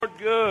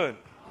good.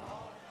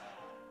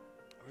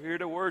 We're here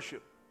to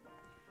worship.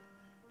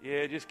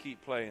 Yeah, just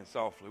keep playing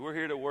softly. We're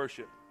here to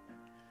worship.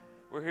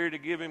 We're here to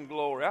give him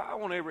glory. I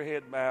want every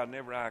head bowed and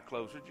every eye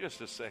closed for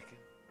just a second.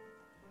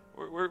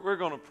 We're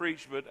going to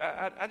preach, but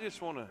I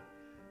just want to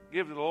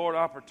give the Lord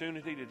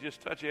opportunity to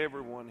just touch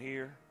everyone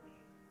here.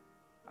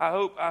 I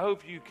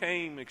hope you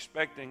came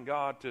expecting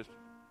God to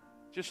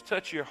just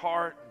touch your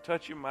heart and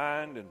touch your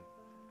mind and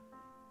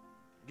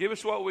give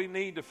us what we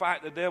need to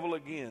fight the devil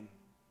again.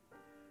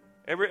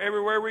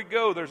 Everywhere we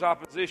go, there's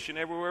opposition.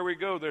 Everywhere we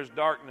go, there's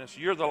darkness.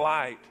 You're the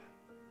light.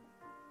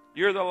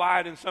 You're the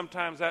light, and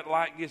sometimes that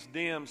light gets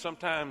dim.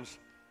 Sometimes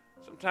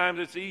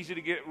it's easy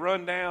to get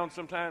run down.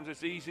 Sometimes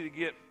it's easy to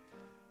get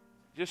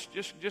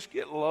just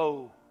get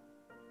low.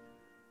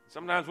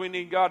 Sometimes we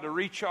need God to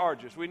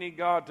recharge us. We need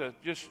God to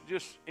just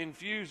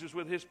infuse us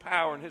with His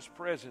power and His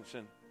presence.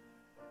 And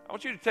I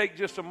want you to take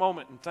just a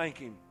moment and thank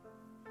Him.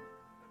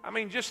 I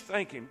mean, just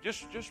thank Him.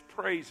 Just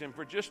praise Him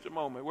for just a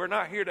moment. We're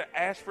not here to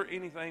ask for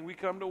anything. We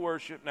come to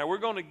worship. Now, we're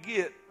going to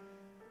get,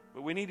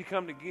 but we need to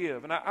come to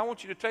give. And I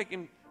want you to take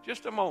Him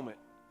just a moment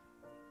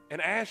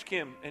and ask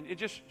Him and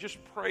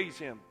just praise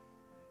Him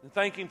and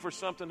thank Him for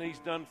something He's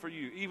done for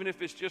you, even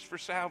if it's just for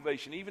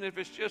salvation, even if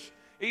it's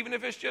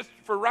just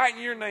for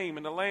writing your name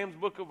in the Lamb's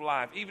Book of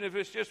Life, even if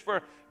it's just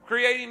for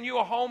creating you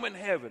a home in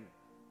heaven.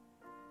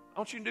 I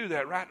want you to do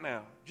that right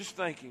now. Just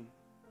thank Him.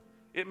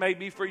 It may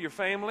be for your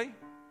family.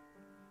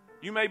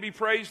 You may be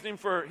praising Him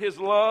for His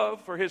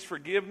love, for His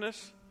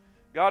forgiveness.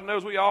 God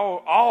knows we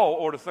all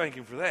ought to thank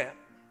Him for that.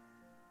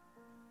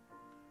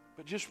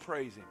 But just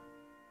praise Him.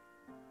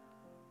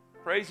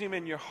 Praise Him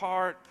in your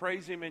heart.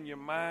 Praise Him in your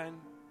mind.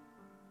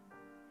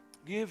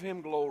 Give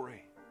Him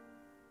glory.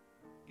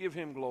 Give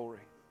Him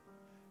glory.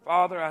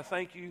 Father, I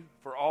thank You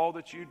for all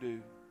that You do.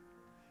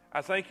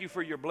 I thank You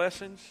for Your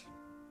blessings.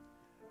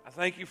 I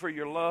thank You for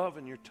Your love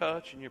and Your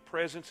touch and Your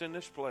presence in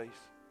this place.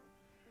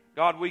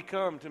 God, we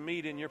come to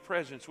meet in Your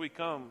presence. We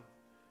come,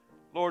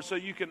 Lord, so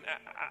You can,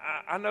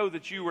 I know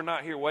that You were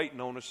not here waiting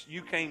on us.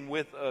 You came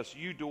with us.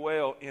 You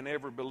dwell in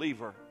every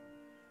believer.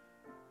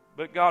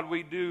 But God,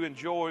 we do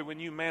enjoy when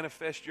You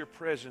manifest Your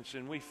presence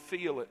and we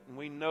feel it and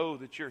we know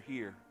that You're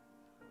here.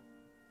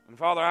 And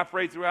Father, I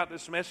pray throughout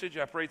this message,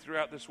 I pray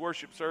throughout this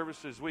worship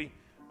service as we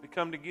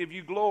come to give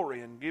You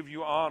glory and give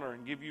You honor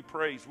and give You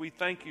praise. We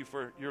thank You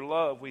for Your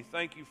love. We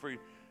thank You for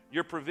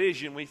Your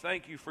provision. We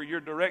thank You for Your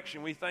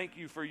direction. We thank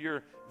You for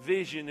Your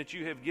vision that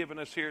You have given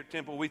us here at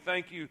Temple. We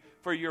thank You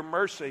for Your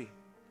mercy.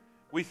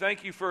 We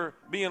thank You for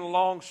being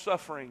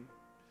long-suffering.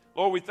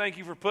 Lord, we thank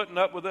You for putting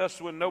up with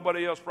us when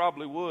nobody else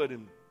probably would.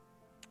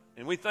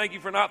 And we thank You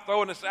for not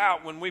throwing us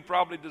out when we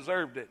probably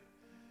deserved it.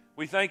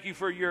 We thank You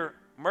for Your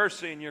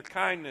mercy and Your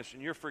kindness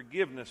and Your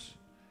forgiveness.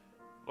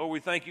 Lord, we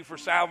thank You for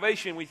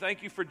salvation. We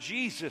thank You for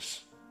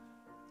Jesus.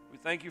 We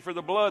thank You for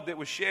the blood that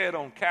was shed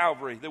on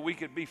Calvary that we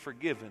could be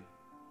forgiven.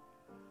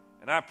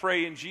 And I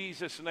pray in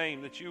Jesus'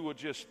 name that You will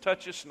just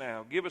touch us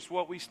now. Give us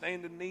what we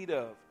stand in need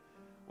of.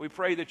 We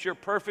pray that Your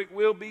perfect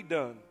will be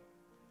done.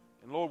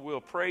 And Lord,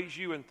 we'll praise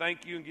You and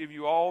thank You and give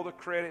You all the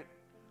credit,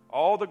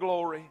 all the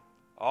glory,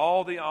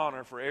 all the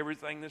honor for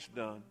everything that's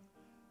done.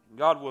 And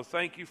God, will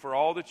thank You for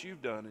all that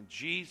You've done in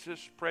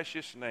Jesus'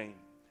 precious name.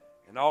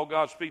 And all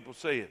God's people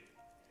say it.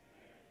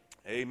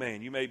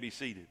 Amen. You may be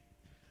seated.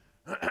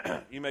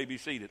 You may be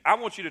seated. I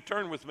want you to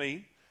turn with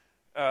me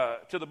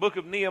to the book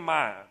of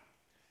Nehemiah.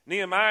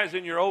 Nehemiah is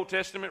in your Old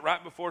Testament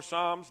right before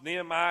Psalms.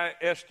 Nehemiah,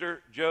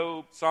 Esther,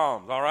 Job,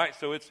 Psalms. All right,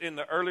 so it's in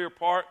the earlier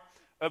part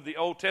of the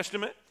Old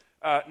Testament.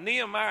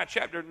 Nehemiah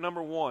chapter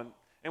number 1.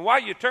 And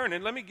while you're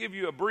turning, let me give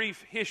you a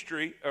brief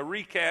history, a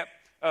recap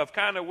of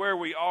kind of where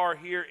we are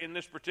here in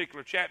this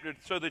particular chapter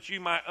so that you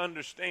might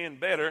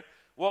understand better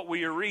what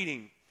we are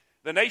reading.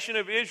 The nation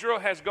of Israel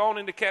has gone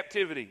into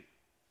captivity.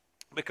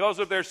 Because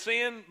of their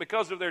sin,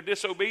 because of their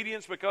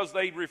disobedience, because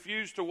they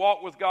refused to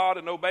walk with God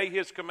and obey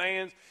His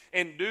commands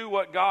and do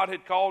what God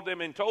had called them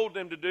and told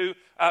them to do,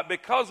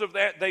 because of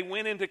that, they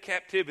went into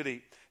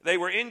captivity. They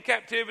were in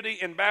captivity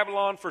in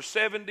Babylon for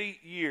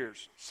 70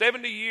 years.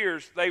 70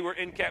 years they were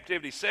in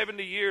captivity.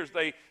 70 years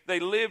they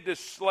lived as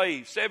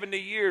slaves. 70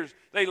 years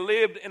they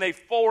lived in a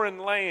foreign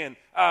land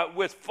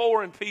with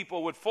foreign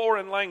people, with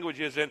foreign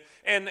languages. And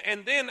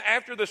then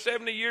after the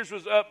 70 years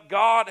was up,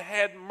 God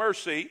had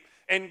mercy.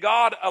 And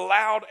God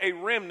allowed a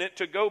remnant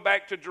to go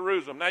back to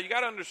Jerusalem. Now, you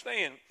got to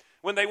understand,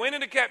 when they went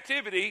into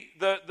captivity,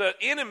 the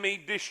enemy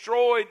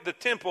destroyed the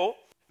temple.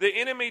 The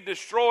enemy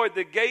destroyed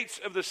the gates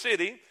of the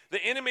city.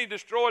 The enemy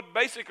destroyed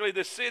basically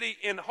the city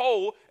in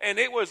whole, and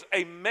it was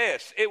a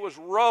mess. It was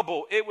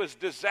rubble. It was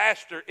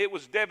disaster. It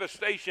was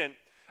devastation.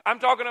 I'm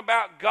talking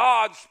about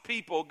God's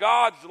people,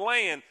 God's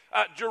land,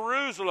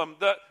 Jerusalem,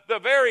 the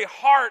very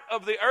heart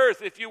of the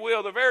earth, if you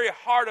will, the very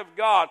heart of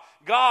God.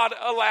 God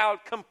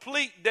allowed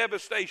complete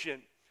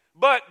devastation.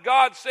 But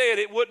God said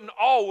it wouldn't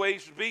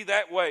always be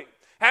that way.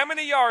 How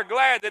many of y'all are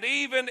glad that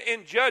even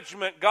in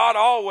judgment, God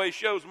always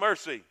shows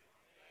mercy?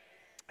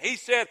 He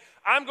said,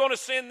 I'm going to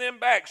send them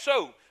back.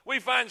 So we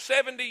find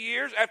 70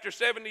 years, after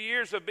 70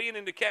 years of being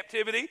into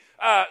captivity,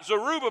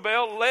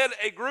 Zerubbabel led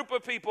a group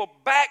of people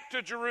back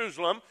to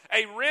Jerusalem,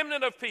 a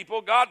remnant of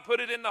people. God put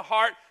it in the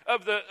heart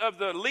of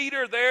the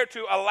leader there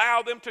to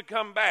allow them to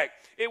come back.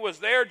 It was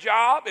their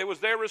job, it was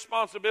their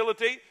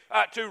responsibility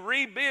to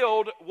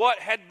rebuild what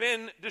had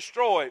been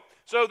destroyed.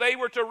 So they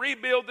were to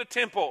rebuild the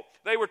temple,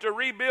 they were to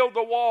rebuild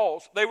the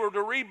walls, they were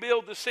to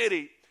rebuild the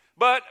city.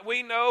 But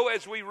we know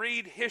as we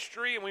read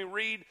history and we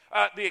read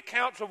the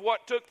accounts of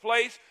what took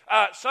place,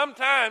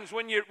 sometimes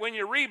when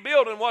you're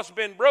rebuilding what's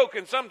been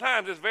broken,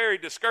 sometimes it's very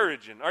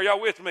discouraging. Are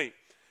y'all with me?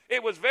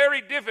 It was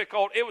very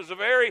difficult. It was a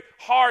very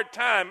hard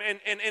time, and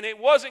it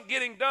wasn't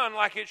getting done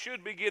like it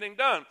should be getting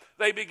done.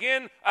 They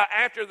began,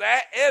 after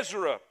that,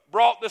 Ezra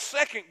brought the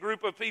second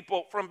group of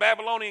people from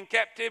Babylonian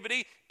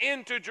captivity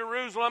into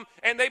Jerusalem,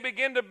 and they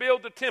began to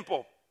build the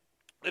temple.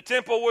 The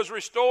temple was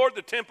restored,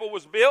 the temple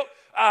was built,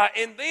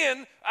 and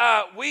then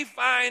we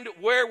find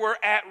where we're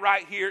at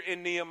right here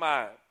in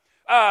Nehemiah.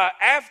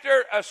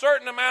 After a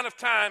certain amount of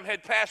time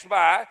had passed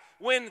by,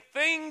 when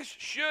things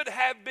should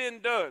have been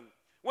done,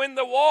 when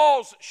the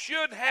walls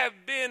should have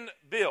been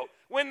built,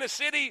 when the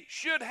city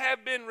should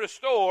have been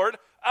restored,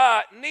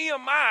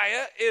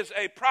 Nehemiah is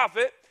a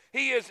prophet.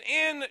 He is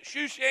in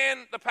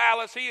Shushan the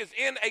palace. He is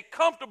in a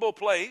comfortable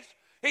place.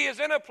 He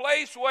is in a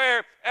place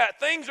where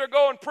things are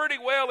going pretty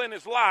well in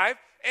his life.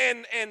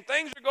 And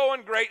things are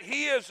going great.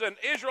 He is an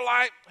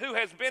Israelite who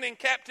has been in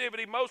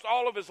captivity most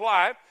all of his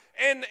life.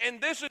 And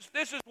this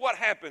is what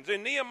happens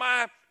in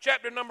Nehemiah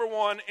chapter number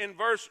 1 in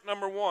verse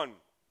number 1.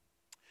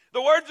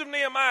 The words of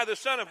Nehemiah the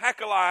son of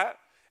Hakaliah,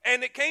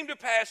 and it came to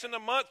pass in the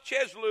month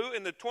Chisleu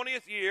in the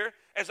 20th year,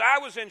 as I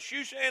was in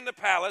Shushan the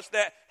palace,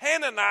 that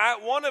Hananiah,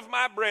 one of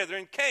my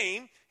brethren,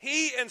 came,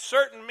 he and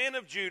certain men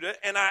of Judah,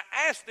 and I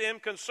asked them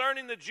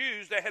concerning the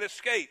Jews that had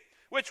escaped,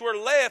 which were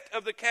left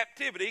of the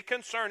captivity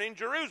concerning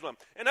Jerusalem.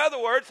 In other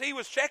words, he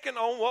was checking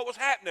on what was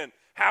happening.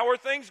 How are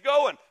things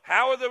going?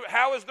 How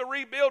is the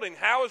rebuilding?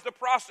 How is the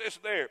process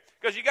there?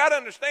 Because you got to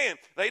understand,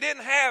 they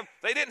didn't have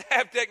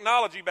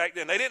technology back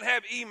then. They didn't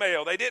have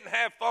email. They didn't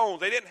have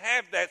phones. They didn't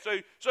have that.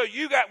 So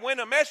you got, when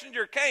a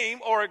messenger came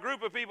or a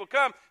group of people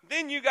come,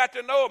 then you got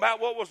to know about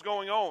what was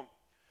going on.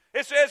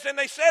 It says, and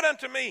they said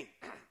unto me,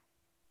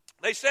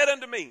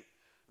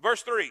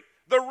 verse 3,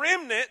 the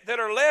remnant that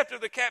are left of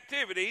the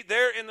captivity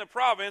there in the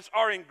province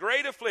are in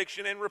great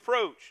affliction and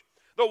reproach.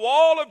 The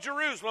wall of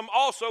Jerusalem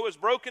also is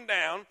broken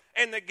down,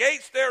 and the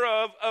gates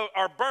thereof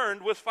are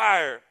burned with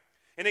fire.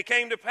 And it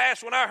came to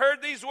pass when I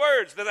heard these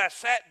words that I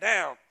sat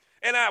down,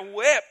 and I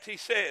wept, he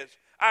says.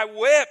 I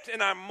wept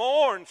and I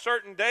mourned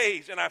certain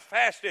days, and I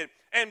fasted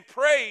and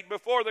prayed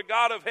before the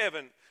God of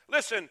heaven.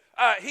 Listen,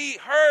 he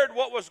heard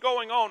what was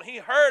going on. He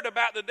heard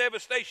about the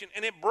devastation,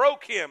 and it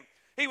broke him.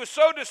 He was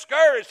so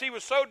discouraged, he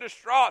was so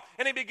distraught,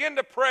 and he began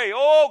to pray,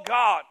 oh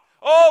God,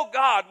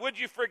 would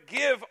you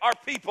forgive our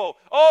people?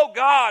 Oh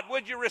God,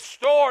 would you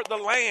restore the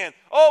land?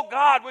 Oh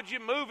God, would you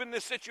move in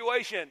this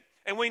situation?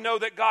 And we know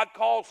that God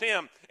calls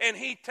him, and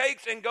he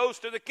takes and goes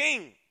to the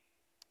king.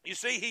 You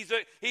see,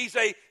 he's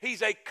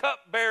a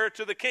cupbearer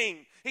to the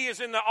king. He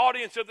is in the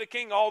audience of the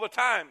king all the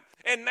time.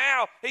 And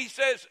now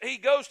he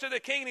goes to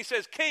the king and he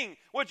says, King,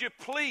 would you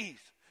please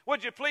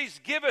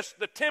give us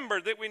the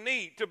timber that we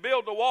need to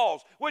build the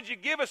walls? Would you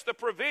give us the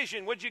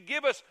provision? Would you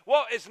give us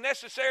what is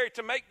necessary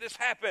to make this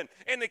happen?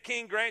 And the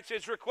king grants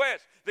his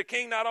request. The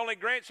king not only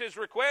grants his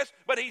request,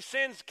 but he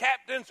sends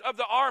captains of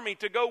the army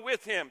to go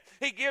with him.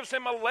 He gives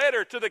him a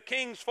letter to the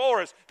king's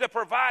forest to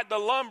provide the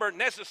lumber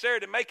necessary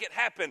to make it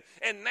happen.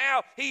 And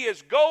now he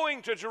is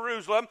going to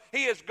Jerusalem.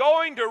 He is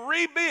going to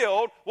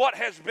rebuild what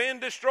has been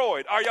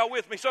destroyed. Are y'all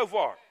with me so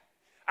far?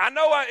 I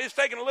know it's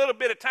taking a little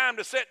bit of time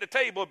to set the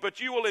table,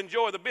 but you will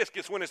enjoy the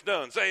biscuits when it's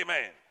done. Say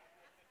amen.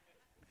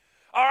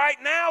 All right,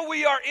 now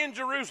we are in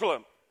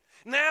Jerusalem.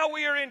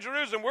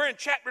 We're in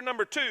chapter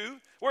number 2.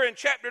 We're in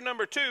chapter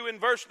number 2 in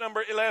verse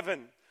number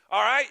 11.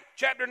 All right,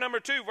 chapter number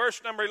 2,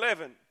 verse number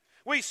 11.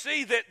 We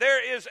see that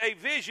there is a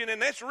vision,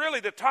 and that's really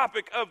the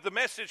topic of the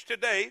message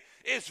today,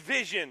 is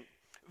vision.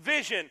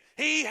 Vision.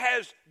 He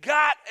has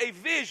got a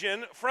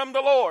vision from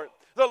the Lord.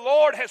 The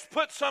Lord has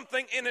put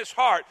something in his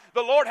heart.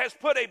 The Lord has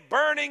put a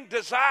burning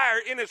desire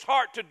in his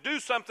heart to do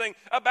something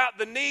about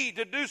the need,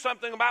 to do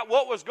something about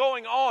what was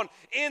going on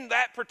in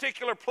that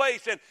particular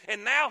place.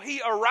 And now he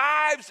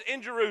arrives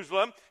in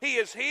Jerusalem. He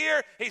is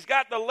here. He's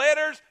got the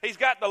letters. He's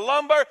got the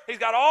lumber. He's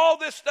got all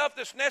this stuff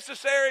that's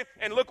necessary.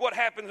 And look what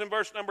happens in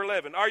verse number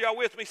 11. Are y'all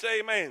with me? Say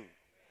amen.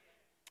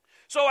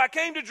 So I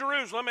came to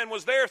Jerusalem and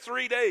was there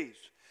 3 days.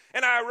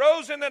 And I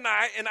arose in the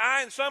night, and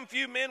I and some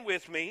few men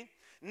with me,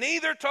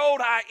 neither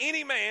told I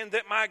any man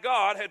that my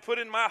God had put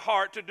in my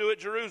heart to do at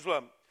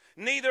Jerusalem.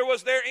 Neither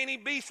was there any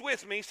beast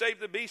with me, save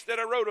the beast that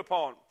I rode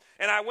upon.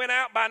 And I went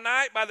out by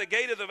night by the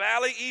gate of the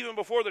valley, even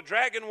before the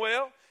dragon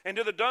well, and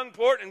to the dung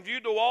port, and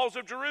viewed the walls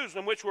of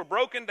Jerusalem, which were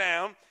broken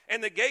down,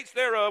 and the gates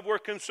thereof were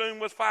consumed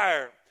with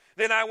fire.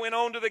 Then I went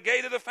on to the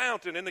gate of the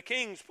fountain in the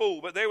king's pool,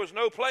 but there was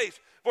no place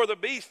for the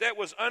beast that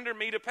was under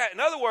me to pass. In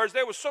other words,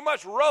 there was so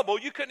much rubble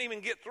you couldn't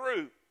even get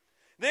through.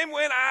 Then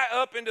went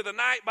I up into the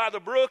night by the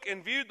brook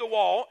and viewed the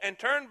wall, and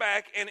turned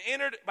back and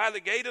entered by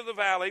the gate of the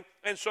valley,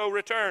 and so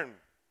returned.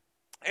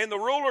 And the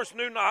rulers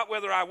knew not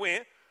whither I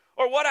went,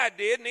 or what I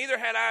did, neither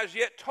had I as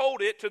yet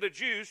told it to the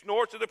Jews,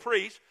 nor to the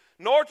priests,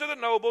 nor to the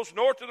nobles,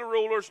 nor to the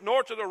rulers,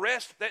 nor to the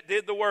rest that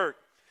did the work.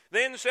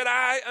 Then said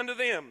I unto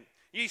them,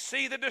 Ye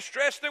see the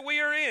distress that we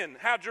are in,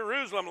 how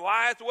Jerusalem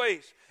lieth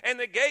waste, and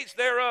the gates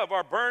thereof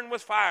are burned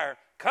with fire.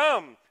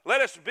 Come,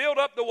 let us build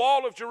up the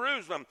wall of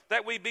Jerusalem,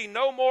 that we be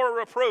no more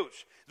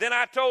reproached. Then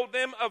I told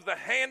them of the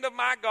hand of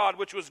my God,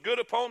 which was good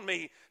upon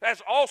me,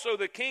 as also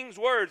the king's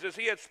words, as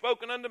he had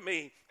spoken unto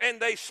me. And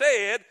they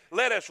said,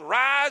 Let us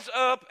rise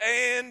up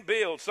and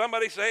build.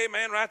 Somebody say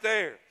amen right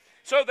there.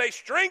 So they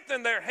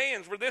strengthened their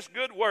hands for this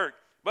good work.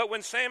 But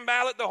when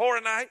Sanballat the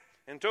Horonite,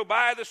 and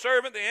Tobiah the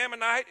servant, the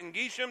Ammonite, and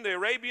Geshem the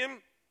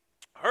Arabian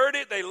heard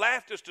it, they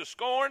laughed us to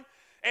scorn,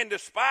 and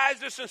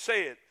despised us, and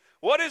said,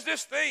 What is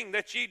this thing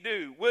that ye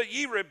do? Will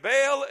ye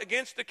rebel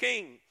against the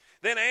king?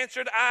 Then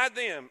answered I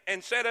them,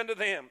 and said unto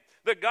them,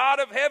 The God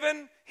of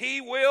heaven,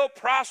 he will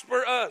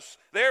prosper us.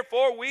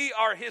 Therefore we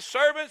are his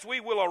servants,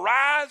 we will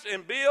arise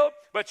and build,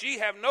 but ye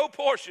have no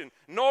portion,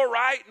 nor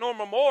right, nor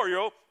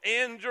memorial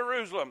in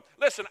Jerusalem.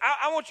 Listen,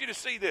 I want you to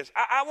see this.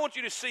 I want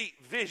you to see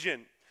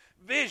vision.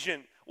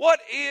 Vision. What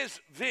is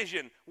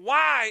vision?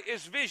 Why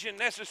is vision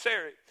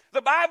necessary?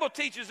 The Bible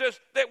teaches us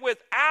that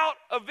without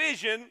a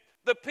vision,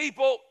 the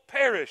people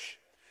perish.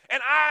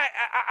 And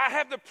I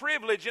have the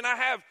privilege and I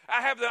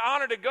have the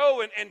honor to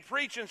go and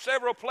preach in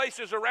several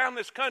places around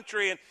this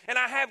country. And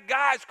I have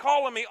guys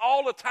calling me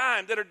all the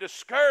time that are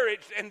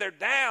discouraged and they're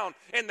down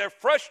and they're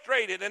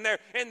frustrated and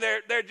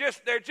they're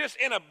just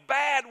in a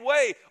bad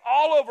way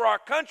all over our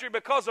country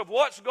because of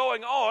what's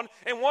going on.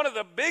 And one of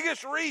the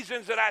biggest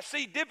reasons that I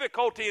see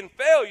difficulty and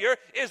failure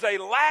is a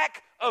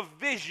lack of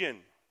vision.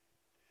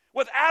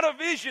 Without a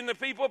vision, the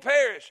people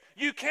perish.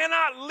 You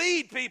cannot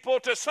lead people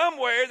to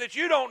somewhere that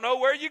you don't know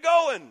where you're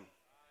going.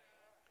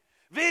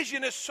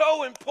 Vision is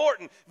so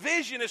important.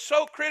 Vision is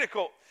so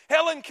critical.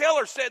 Helen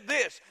Keller said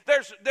this,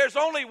 there's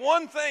only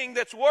one thing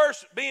that's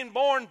worse being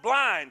born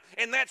blind,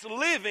 and that's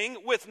living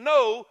with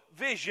no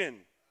vision.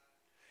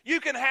 You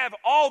can have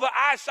all the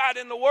eyesight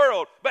in the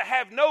world, but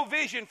have no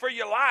vision for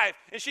your life.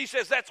 And she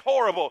says that's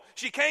horrible.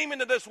 She came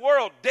into this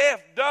world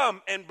deaf,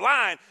 dumb, and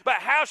blind. But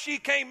how she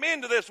came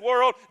into this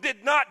world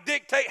did not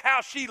dictate how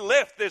she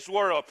left this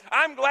world.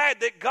 I'm glad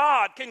that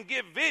God can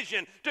give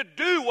vision to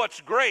do what's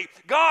great.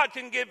 God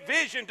can give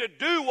vision to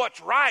do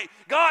what's right.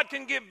 God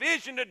can give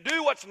vision to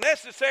do what's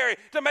necessary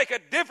to make a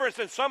difference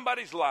in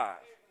somebody's life.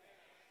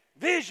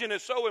 Vision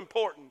is so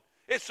important.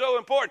 It's so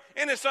important.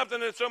 And it's something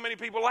that so many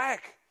people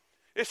lack.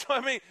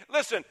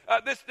 Listen,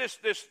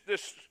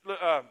 this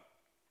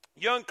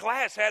young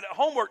class had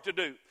homework to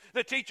do.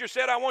 The teacher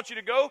said, I want you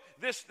to go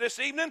this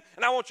evening,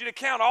 and I want you to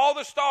count all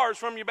the stars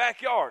from your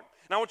backyard.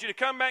 And I want you to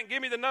come back and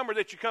give me the number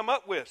that you come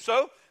up with.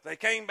 So they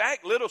came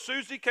back. Little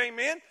Susie came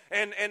in,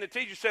 and the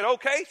teacher said,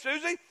 okay,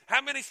 Susie,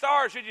 how many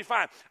stars did you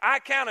find? I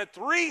counted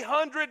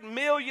 300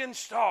 million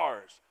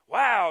stars.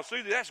 Wow,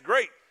 Susie, that's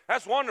great.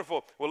 That's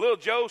wonderful. Well, little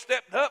Joe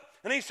stepped up,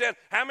 and he said,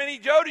 how many,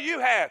 Joe, do you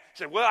have? He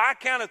said, well, I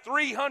counted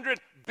 300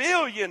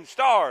 billion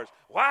stars.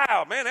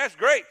 Wow, man, that's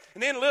great.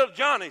 And then little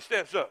Johnny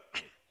steps up.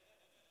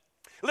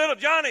 Little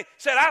Johnny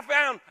said,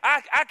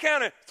 I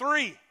counted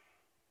 3.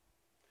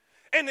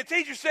 And the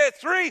teacher said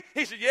 3.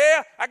 He said,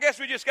 yeah, I guess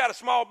we just got a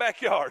small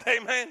backyard.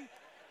 Amen.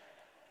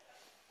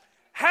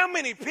 How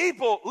many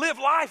people live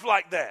life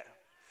like that?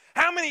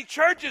 How many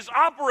churches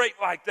operate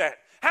like that?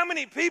 How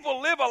many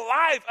people live a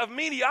life of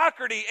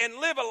mediocrity and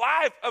live a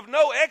life of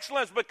no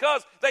excellence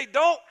because they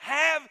don't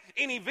have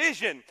any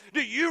vision?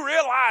 Do you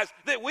realize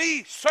that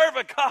we serve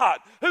a God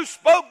who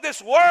spoke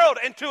this world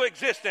into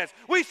existence?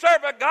 We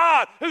serve a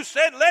God who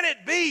said, let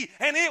it be,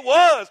 and it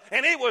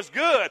was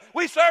good.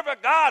 We serve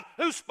a God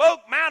who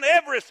spoke Mount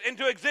Everest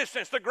into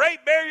existence, the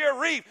Great Barrier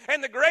Reef,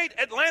 and the Great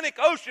Atlantic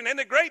Ocean, and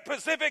the Great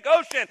Pacific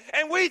Ocean,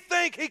 and we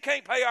think he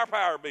can't pay our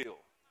power bill.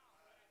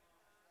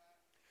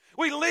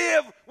 We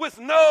live with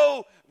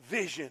no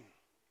vision.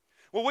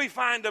 Well, we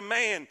find a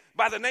man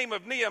by the name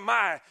of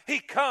Nehemiah. He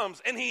comes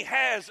and he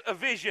has a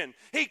vision.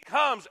 He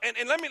comes, and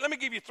let me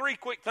give you 3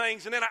 quick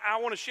things, and then I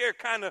want to share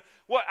kind of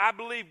what I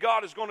believe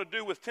God is going to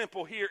do with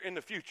Temple here in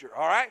the future,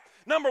 all right?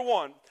 Number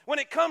 1, when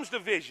it comes to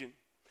vision,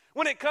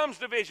 what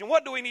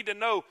do we need to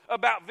know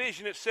about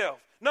vision itself?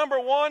 Number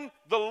 1,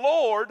 the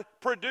Lord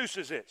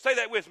produces it. Say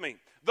that with me.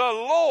 The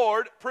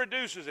Lord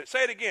produces it.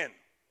 Say it again.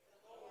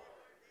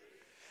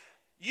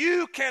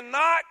 You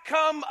cannot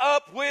come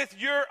up with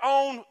your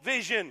own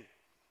vision.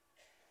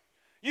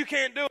 You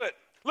can't do it.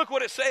 Look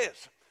what it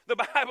says. The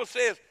Bible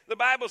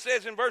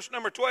says in verse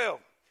number 12.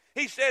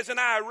 He says, and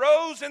I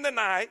arose in the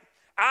night,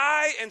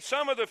 I and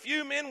some of the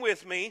few men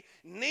with me,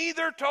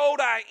 neither told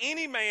I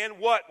any man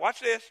what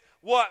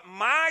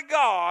my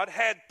God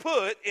had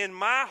put in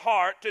my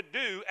heart to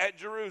do at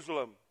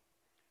Jerusalem.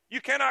 You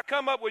cannot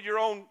come up with your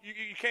own,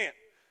 you can't.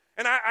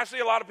 And I see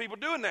a lot of people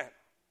doing that.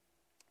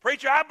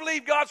 Preacher, I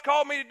believe God's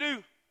called me to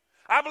do.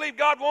 I believe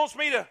God wants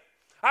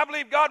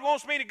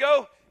me to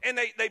go and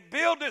they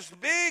build this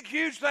big,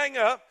 huge thing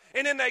up,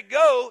 and then they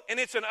go, and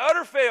it's an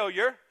utter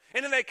failure,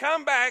 and then they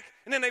come back,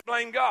 and then they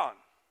blame God.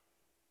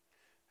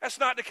 That's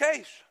not the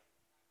case.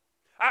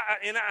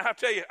 I'll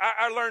tell you,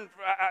 I learned,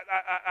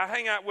 I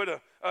hang out with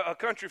a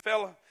country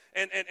fella,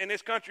 and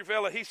this country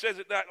fella, he says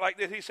it like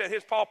this. He said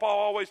his pawpaw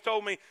always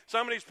told me,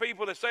 some of these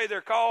people that say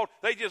they're called,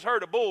 they just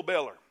heard a bull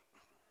beller.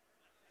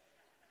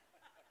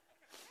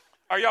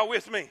 Are y'all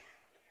with me?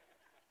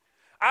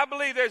 I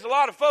believe there's a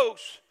lot of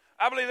folks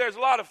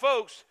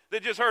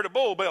that just heard a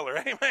bull beller.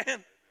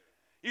 Amen.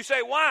 You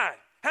say, why?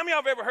 How many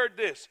of y'all have ever heard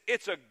this?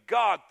 It's a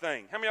God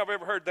thing. How many of y'all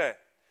have ever heard that?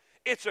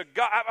 It's a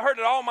God. I've heard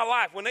it all my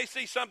life. When they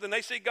see something,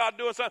 they see God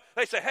doing something,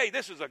 they say, hey,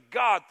 this is a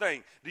God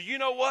thing. Do you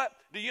know what?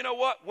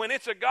 When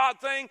it's a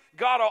God thing,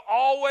 God will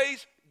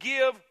always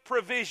give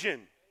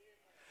provision.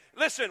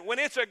 Listen, when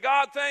it's a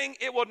God thing,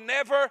 it will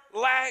never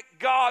lack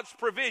God's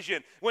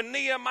provision. When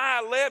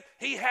Nehemiah left,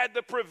 he had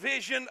the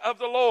provision of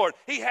the Lord.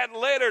 He had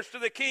letters to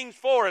the king's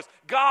forest.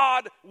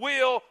 God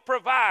will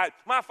provide.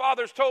 My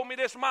father's told me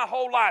this my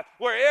whole life.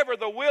 Wherever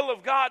the will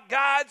of God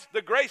guides,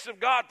 the grace of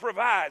God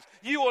provides.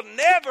 You will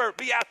never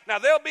be out. Now,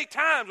 there'll be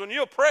times when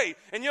you'll pray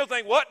and you'll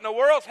think, what in the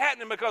world's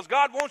happening? Because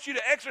God wants you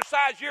to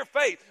exercise your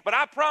faith. But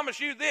I promise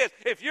you this,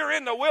 if you're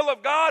in the will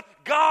of God,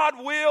 God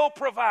will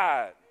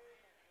provide.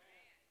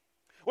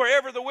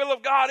 Wherever the will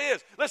of God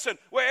is. Listen,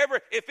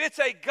 if it's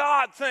a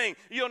God thing,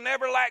 you'll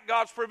never lack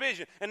God's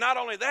provision. And not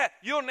only that,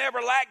 you'll never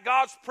lack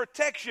God's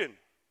protection.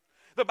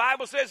 The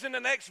Bible says in the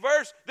next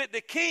verse that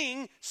the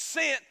king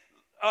sent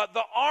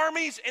the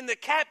armies and the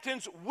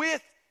captains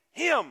with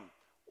him.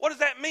 What does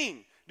that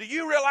mean? Do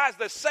you realize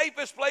the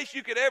safest place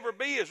you could ever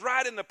be is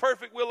right in the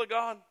perfect will of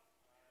God?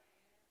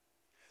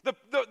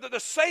 The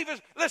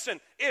safest,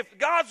 listen, if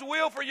God's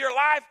will for your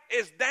life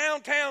is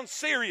downtown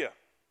Syria,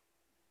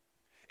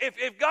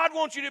 If God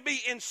wants you to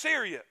be in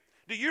Syria,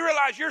 do you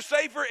realize you're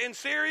safer in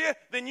Syria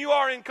than you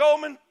are in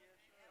Coleman?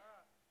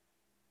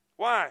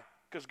 Why?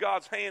 Because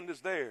God's hand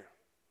is there.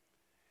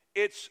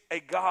 It's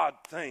a God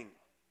thing.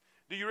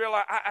 Do you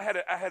realize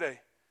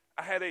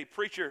I had a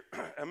preacher,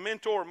 a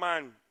mentor of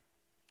mine,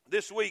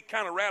 this week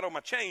kind of rattled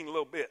my chain a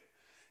little bit,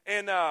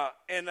 and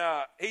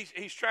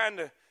he's trying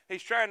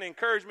to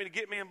encourage me to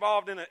get me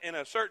involved in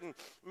a certain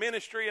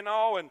ministry and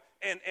all, and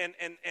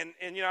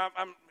you know,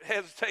 I'm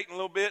hesitating a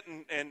little bit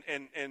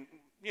and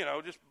you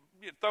know, just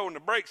throwing the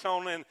brakes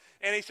on, and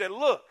he said,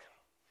 look,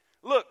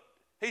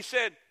 he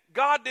said,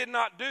 God did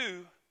not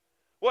do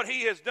what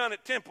he has done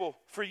at Temple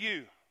for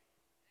you,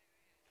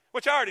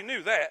 which I already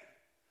knew that,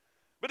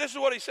 but this is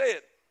what he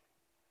said.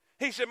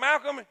 He said,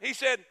 Malcolm, he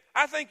said,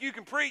 I think you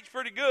can preach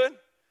pretty good.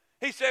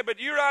 He said, but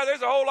you're right,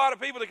 there's a whole lot of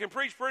people that can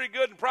preach pretty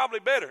good and probably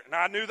better, and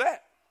I knew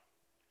that.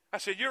 I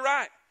said, you're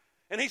right.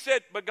 And he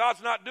said, but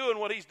God's not doing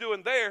what he's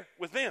doing there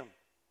with them.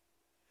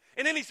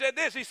 And then he said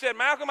this. He said,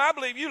 Malcolm, I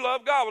believe you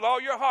love God with all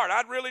your heart.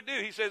 I really do.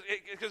 He says,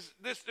 because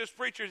this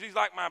preacher, he's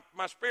like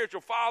my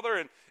spiritual father.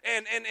 And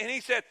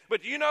he said,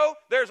 but you know,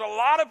 there's a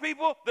lot of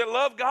people that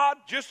love God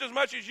just as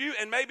much as you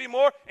and maybe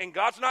more, and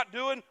God's not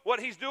doing what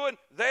he's doing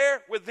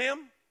there with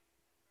them.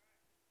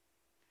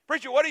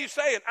 Preacher, what are you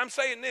saying? I'm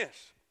saying this.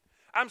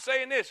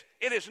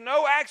 It is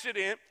no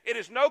accident, it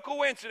is no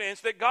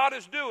coincidence that God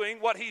is doing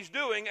what he's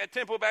doing at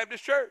Temple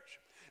Baptist Church.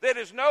 That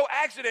is no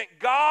accident.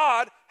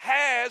 God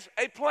has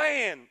a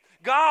plan.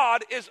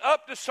 God is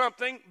up to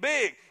something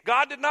big.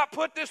 God did not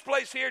put this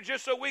place here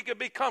just so we could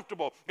be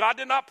comfortable. God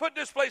did not put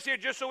this place here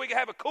just so we could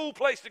have a cool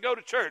place to go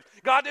to church.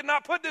 God did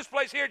not put this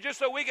place here just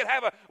so we could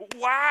have a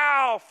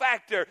wow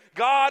factor.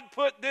 God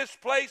put this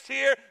place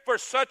here for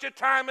such a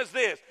time as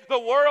this. The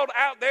world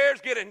out there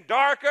is getting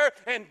darker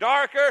and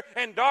darker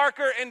and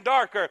darker and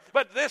darker.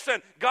 But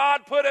listen,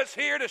 God put us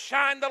here to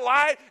shine the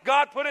light.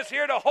 God put us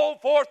here to hold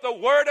forth the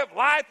word of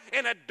life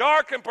in a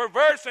dark and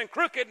perverse and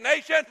crooked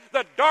nation.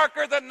 The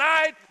darker the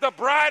night, the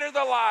brighter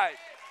the light.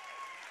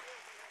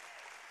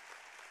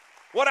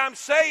 What I'm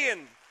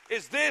saying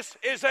is this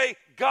is a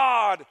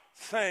God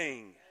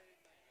thing.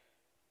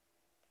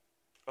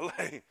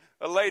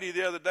 A lady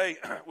the other day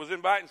was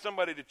inviting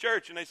somebody to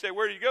church, and they said,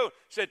 where do you go?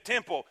 Said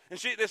Temple. And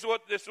this is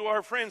what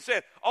her friend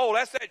said. Oh,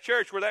 that's that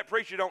church where that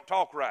preacher don't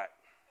talk right.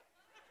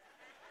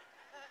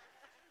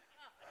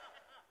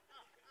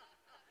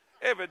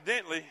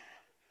 Evidently,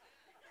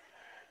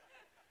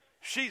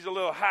 she's a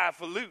little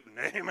highfalutin,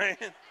 amen.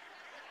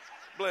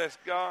 Bless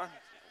God.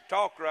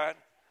 Talk right.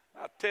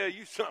 I'll tell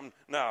you something.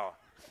 No.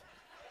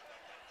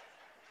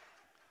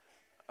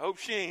 I hope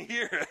she ain't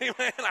here.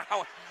 Amen.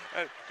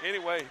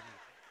 Anyway.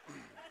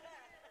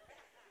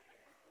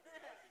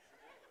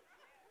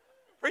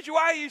 Preacher,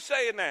 why are you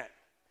saying that?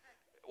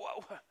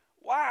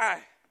 Why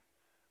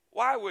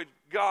would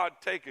God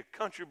take a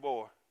country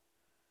boy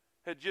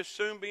that'd just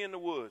soon be in the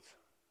woods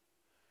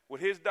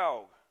with his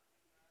dog?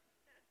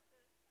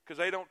 Because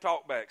they don't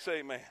talk back. Say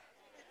amen.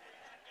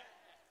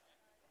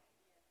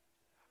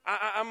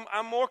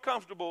 I'm more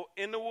comfortable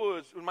in the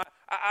woods with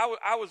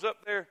I was up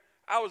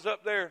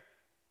there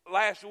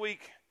last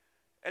week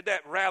at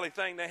that rally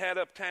thing they had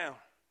uptown,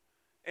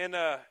 and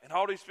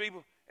all these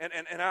people,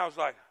 and I was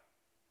like,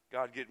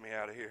 God, get me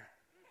out of here.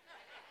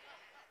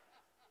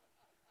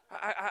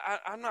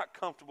 I'm not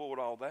comfortable with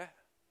all that.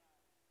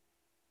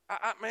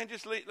 Man,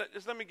 just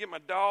let me get my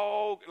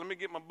dog, let me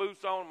get my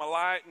boots on, my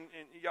light, and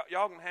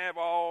y'all can have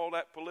all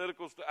that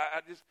political stuff.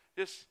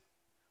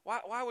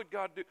 Why would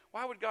God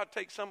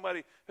take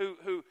somebody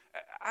who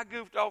I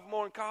goofed off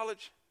more in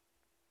college?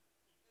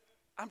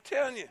 I'm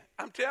telling you,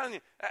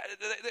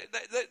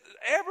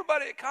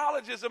 everybody at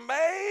college is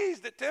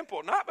amazed at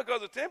Temple, not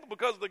because of Temple,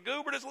 because of the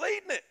goober that's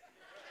leading it.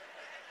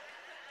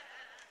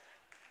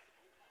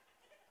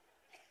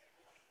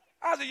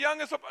 I was the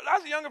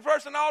younger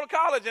person in all of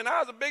college, and I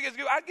was the biggest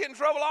goober. I'd get in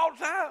trouble all the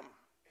time.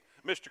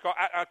 Mr. Carter,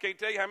 I can't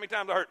tell you how many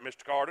times I heard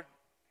Mr. Carter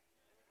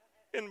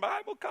in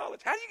Bible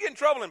college. How do you get in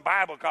trouble in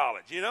Bible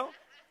college, you know?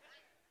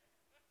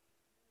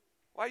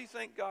 Why do you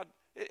think God,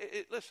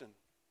 listen,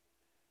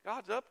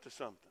 God's up to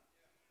something.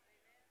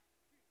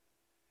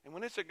 And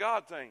when it's a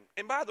God thing,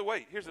 and by the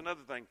way, here's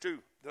another thing too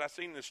that I've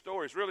seen in this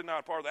story. It's really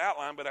not a part of the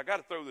outline, but I got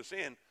to throw this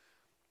in.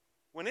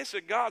 When it's a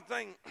God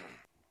thing,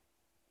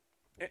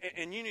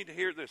 and you need to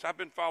hear this. I've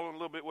been following a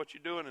little bit what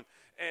you're doing,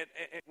 and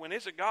when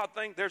it's a God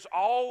thing, there's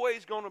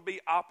always going to be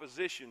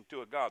opposition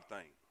to a God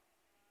thing.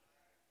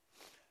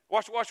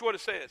 Watch what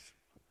it says.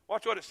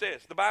 Watch what it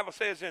says. The Bible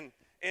says in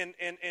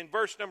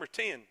verse number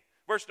 10,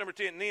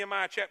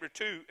 Nehemiah chapter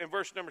 2 and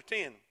verse number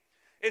 10.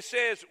 It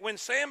says, when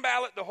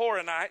Sanballat the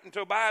Horonite and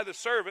Tobiah the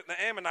servant and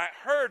the Ammonite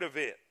heard of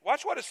it,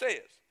 watch what it says.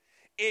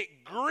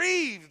 It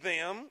grieved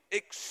them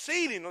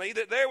exceedingly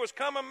that there was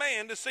come a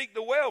man to seek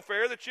the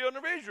welfare of the children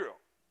of Israel.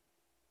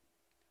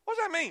 What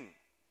does that mean?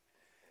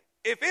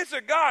 If it's a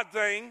God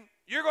thing,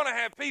 you're going to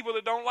have people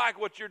that don't like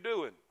what you're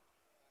doing.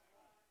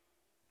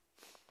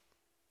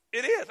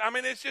 It is. I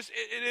mean, it's just,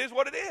 it is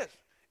what it is.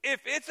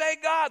 If it's a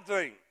God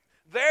thing,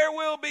 there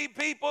will be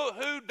people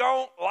who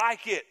don't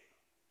like it.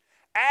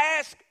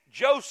 Ask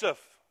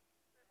Joseph.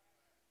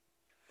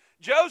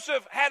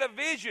 Joseph had a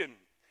vision.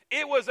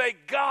 It was a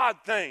God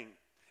thing.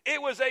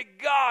 It was a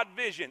God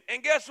vision.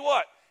 And guess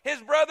what?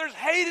 His brothers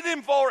hated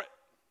him for it.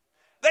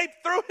 They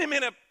threw him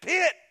in a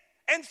pit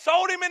and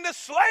sold him into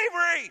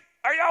slavery.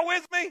 Are y'all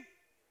with me?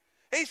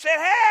 He said,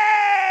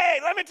 hey,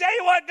 let me tell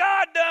you what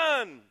God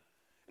done.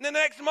 And the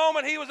next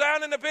moment he was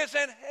out in the pit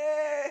saying,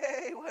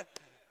 hey,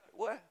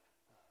 what?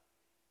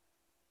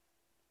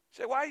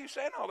 Say, why are you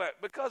saying all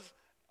that? Because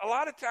a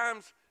lot of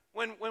times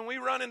when we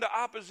run into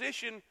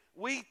opposition,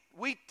 we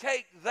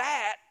take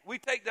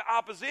the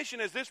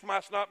opposition as this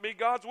must not be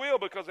God's will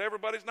because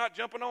everybody's not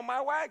jumping on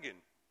my wagon.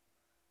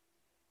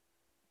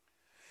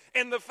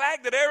 And the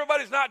fact that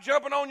everybody's not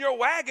jumping on your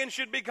wagon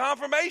should be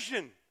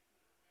confirmation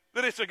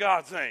that it's a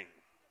God thing.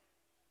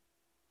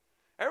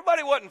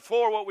 Everybody wasn't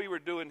for what we were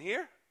doing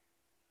here.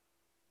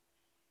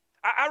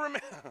 I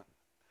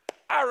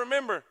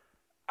remember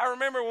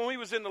when we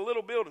was in the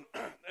little building.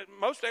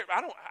 Was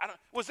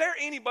there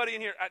anybody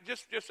in here?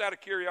 Just out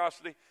of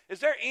curiosity, is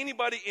there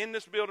anybody in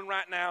this building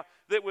right now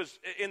that was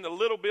in the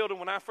little building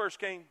when I first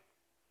came?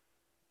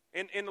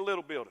 In the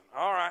little building.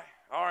 All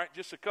right.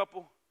 Just a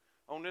couple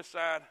on this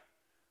side.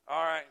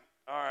 All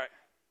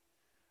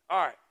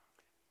right.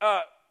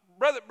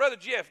 Brother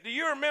Jeff, do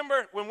you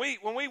remember when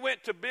we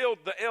went to build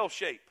the L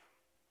shape?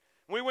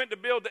 We went to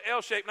build the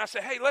L shape, and I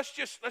said, "Hey, let's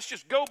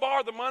just go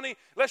borrow the money.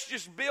 Let's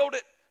just build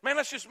it, man.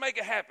 Let's just make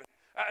it happen."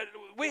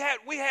 We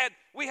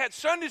had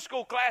Sunday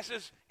school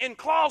classes in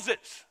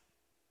closets.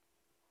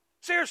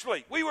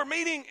 Seriously, we were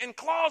meeting in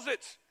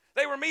closets.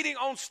 They were meeting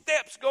on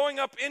steps going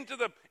up into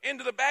the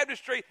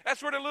baptistry.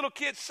 That's where the little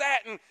kids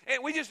sat, and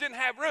we just didn't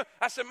have room.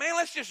 I said, "Man,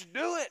 let's just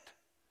do it.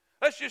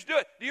 Let's just do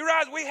it." Do you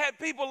realize we had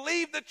people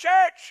leave the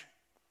church?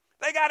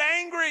 They got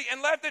angry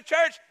and left the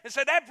church and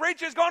said, that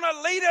preacher's going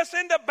to lead us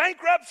into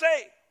bankruptcy.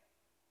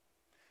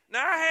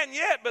 Now, I hadn't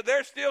yet, but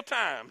there's still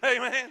time.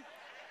 Amen.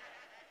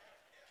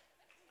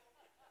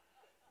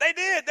 They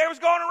did. They was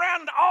going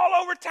around all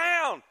over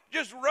town,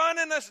 just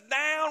running us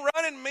down,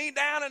 running me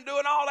down and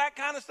doing all that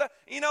kind of stuff.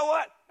 You know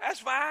what? That's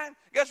fine.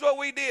 Guess what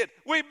we did?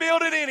 We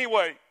built it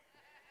anyway.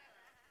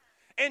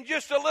 In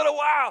just a little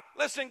while,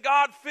 listen,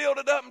 God filled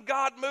it up and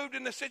God moved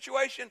in the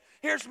situation.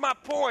 Here's my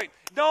point.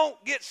 Don't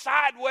get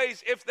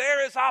sideways if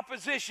there is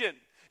opposition.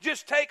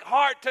 Just take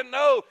heart to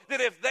know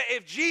that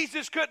if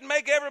Jesus couldn't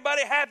make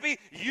everybody happy,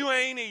 you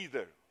ain't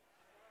either.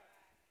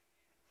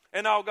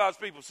 And all God's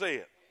people say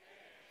it.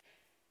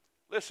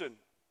 Listen,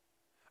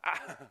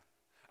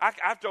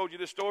 I've told you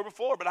this story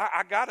before, but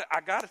I got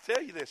to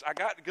tell you this.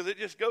 Because it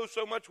just goes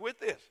so much with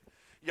this.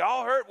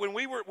 Y'all heard when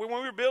we were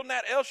building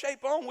that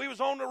L-shape home, we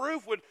was on the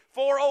roof with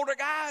 4 older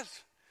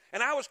guys.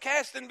 And I was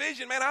casting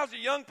vision, man. I was a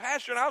young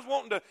pastor, and I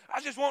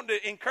was just wanting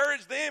to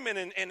encourage them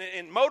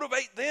and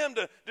motivate them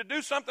to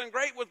do something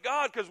great with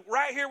God, because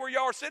right here where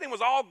y'all are sitting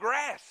was all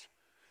grass.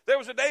 There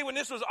was a day when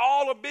this was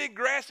all a big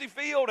grassy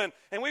field, and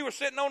we were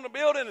sitting on the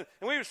building, and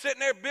we were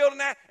sitting there building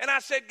that, and I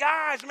said,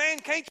 guys, man,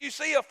 can't you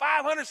see a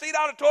 500-seat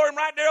auditorium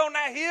right there on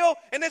that hill?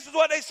 And this is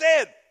what they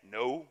said.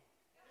 No.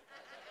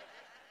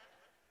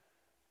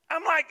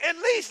 I'm like, at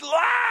least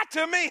lie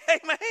to me, hey,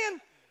 man.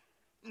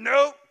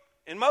 Nope.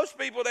 And most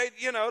people, they'd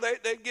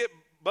get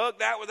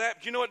bugged out with that.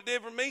 But you know what it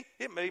did for me?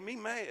 It made me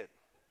mad.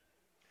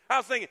 I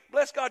was thinking,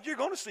 bless God, you're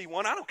going to see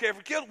one. I don't care if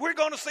we kill it. We're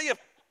going to see it.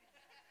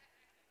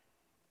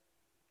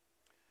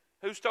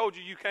 Who's told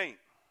you you can't?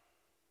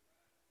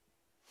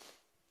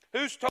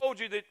 Who's told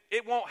you that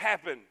it won't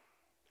happen?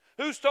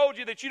 Who's told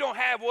you that you don't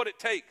have what it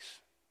takes?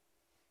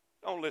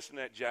 Don't listen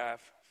to that jive.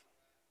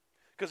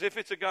 Because if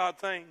it's a God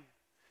thing,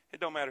 it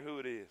don't matter who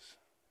it is.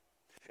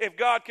 If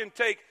God can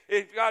take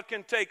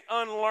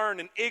unlearned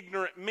and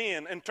ignorant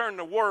men and turn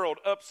the world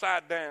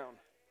upside down.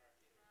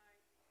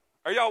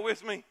 Are y'all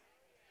with me?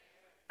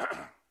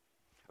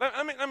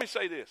 Let me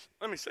say this.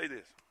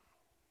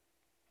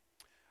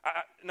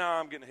 No,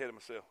 I'm getting ahead of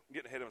myself.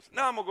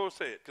 Now I'm going to go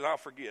say it because I'll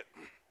forget.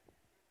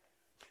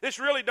 This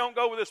really don't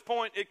go with this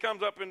point. It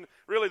comes up in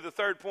really the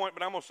third point,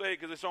 but I'm going to say it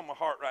because it's on my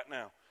heart right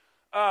now.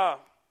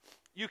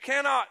 You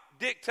cannot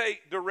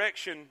dictate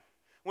direction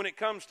when it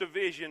comes to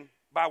vision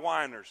by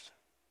whiners.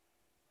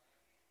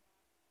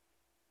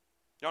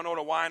 Y'all know what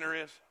a whiner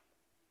is?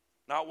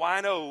 Not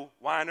wino,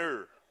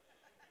 whiner.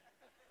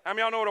 How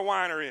many of y'all know what a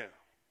whiner is?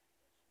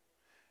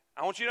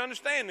 I want you to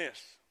understand this.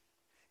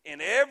 In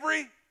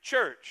every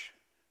church,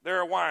 there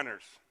are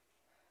whiners.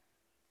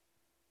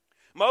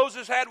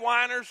 Moses had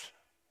whiners.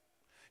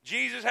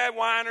 Jesus had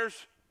whiners.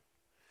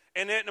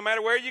 And then no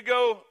matter where you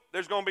go,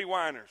 there's going to be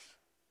whiners.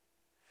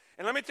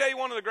 And let me tell you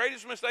one of the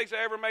greatest mistakes I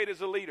ever made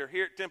as a leader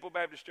here at Temple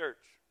Baptist Church.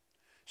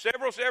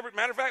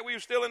 Matter of fact, we were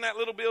still in that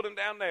little building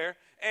down there,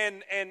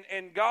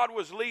 and God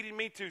was leading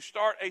me to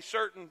start a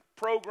certain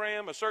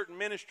program, a certain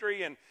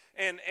ministry, and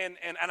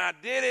I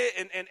did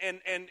it,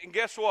 and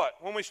guess what?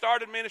 When we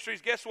started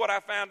ministries, guess what I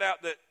found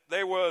out? That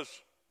there was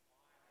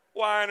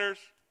whiners,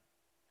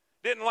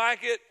 didn't like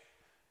it,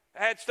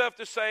 had stuff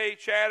to say,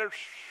 chatter,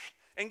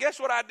 and guess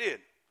what I did?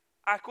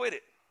 I quit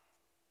it.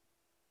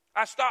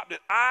 I stopped it.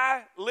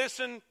 I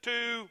listened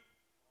to,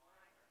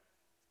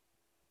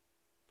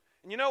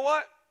 and you know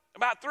what?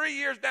 About 3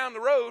 years down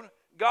the road,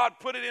 God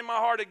put it in my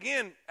heart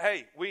again.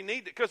 Hey, we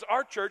need it because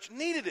our church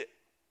needed it.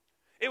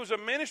 It was a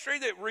ministry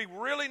that we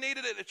really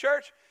needed at the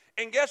church.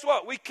 And guess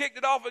what? We kicked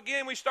it off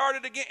again. We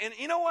started again. And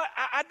you know what?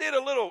 I did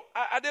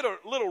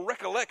a little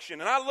recollection.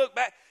 And I look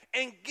back.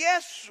 And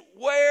guess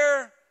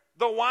where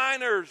the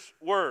whiners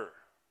were?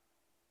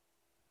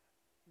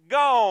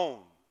 Gone.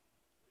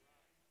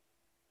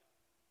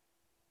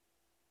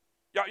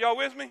 Y'all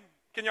with me?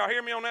 Can y'all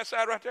hear me on that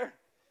side right there?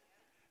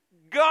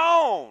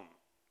 Gone.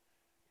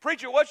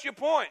 Preacher, what's your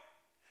point?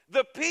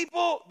 The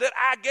people that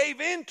I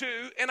gave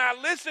into and I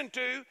listened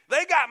to,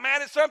 they got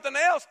mad at something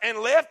else and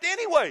left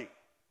anyway.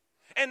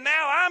 And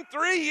now I'm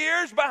 3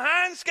 years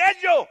behind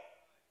schedule.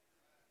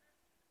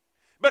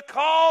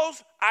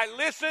 Because I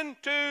listened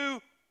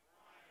to.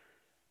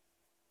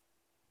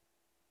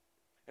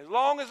 As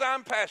long as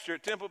I'm pastor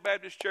at Temple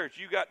Baptist Church,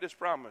 you got this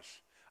promise.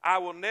 I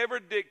will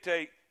never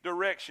dictate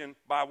direction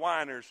by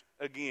whiners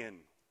again.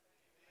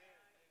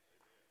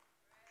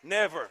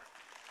 Never.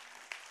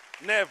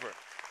 Never.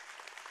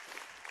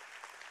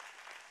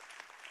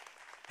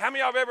 How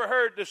many of y'all have ever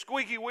heard the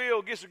squeaky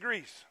wheel gets the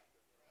grease?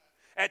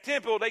 At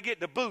Temple, they get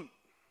the boot.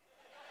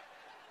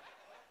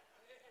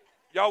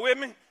 Y'all with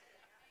me?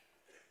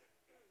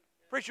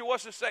 Preacher,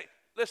 what's to say?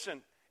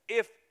 Listen,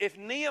 if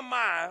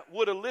Nehemiah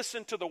would have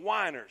listened to the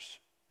whiners,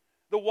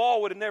 the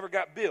wall would have never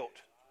got built.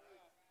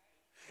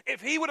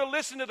 If he would have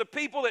listened to the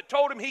people that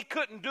told him he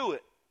couldn't do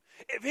it,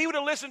 if he would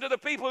have listened to the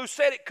people who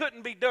said it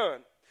couldn't be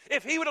done,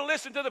 if he would have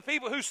listened to the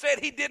people who said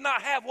he did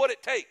not have what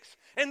it takes,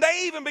 and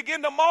they even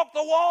began to mock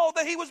the wall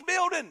that he was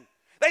building.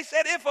 They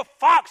said if a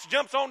fox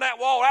jumps on that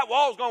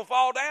wall's going to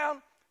fall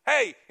down.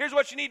 Hey, here's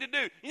what you need to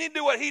do. You need to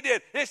do what he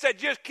did. They said,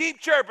 just keep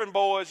chirping,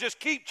 boys. Just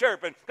keep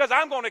chirping because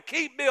I'm going to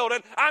keep building.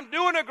 I'm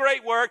doing a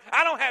great work.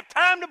 I don't have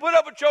time to put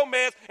up with your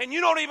mess, and you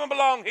don't even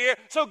belong here,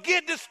 so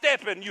get to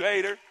stepping, you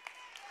hater.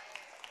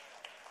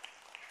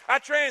 I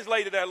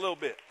translated that a little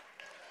bit.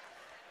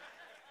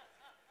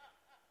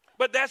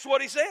 But that's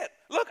what he said.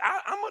 Look,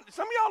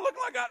 some of y'all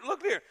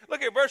look here.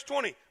 Look here, verse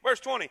 20. Verse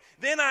 20.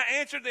 Then I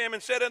answered them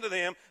and said unto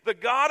them, the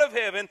God of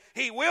heaven,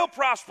 he will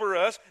prosper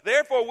us.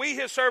 Therefore we,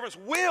 his servants,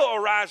 will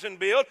arise and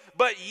build.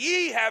 But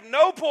ye have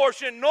no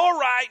portion, nor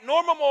right,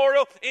 nor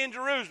memorial in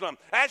Jerusalem.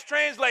 That's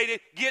translated,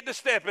 get to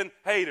stepping,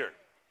 hater.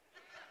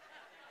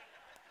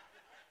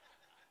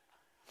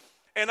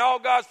 And all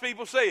God's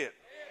people say it.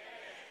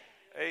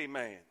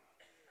 Amen.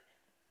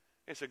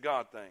 It's a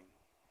God thing.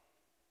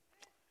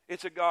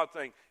 It's a God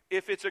thing.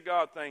 If it's a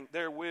God thing,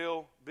 there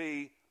will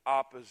be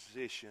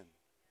opposition.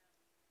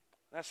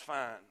 That's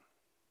fine.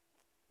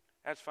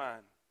 That's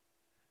fine.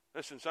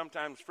 Listen,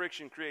 sometimes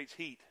friction creates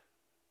heat.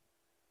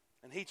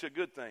 And heat's a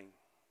good thing.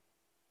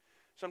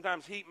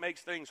 Sometimes heat makes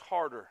things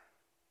harder.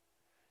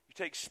 You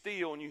take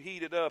steel and you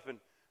heat it up. And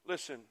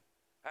listen,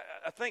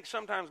 I think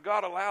sometimes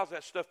God allows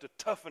that stuff to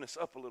toughen us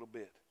up a little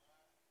bit.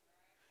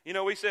 You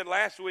know, we said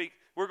last week,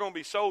 we're going to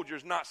be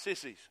soldiers, not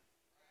sissies.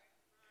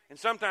 And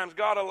sometimes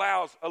God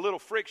allows a little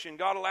friction.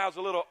 God allows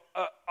a little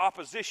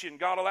opposition.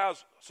 God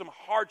allows some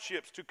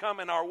hardships to come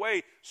in our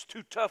way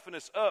to toughen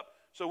us up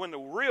so when the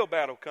real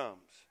battle comes.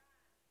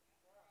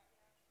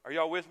 Are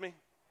y'all with me?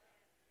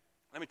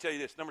 Let me tell you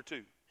this. Number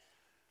two,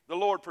 The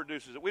Lord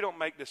produces it. We don't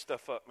make this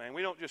stuff up, man.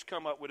 We don't just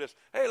come up with this,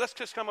 hey, let's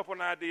just come up with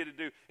an idea to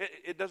do.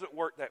 It doesn't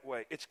work that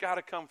way. It's got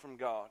to come from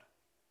God.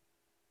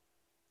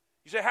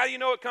 You say, how do you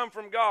know it come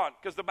from God?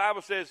 Because the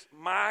Bible says,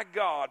 my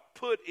God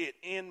put it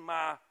in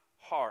my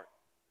heart.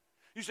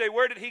 You say,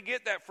 where did he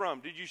get that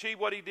from? Did you see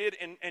what he did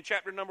in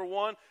chapter number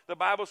 1? The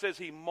Bible says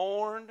he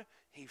mourned,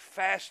 he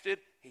fasted,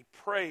 he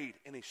prayed,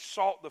 and he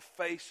sought the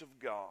face of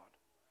God.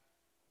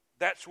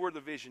 That's where the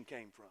vision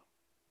came from.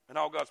 And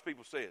all God's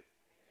people said.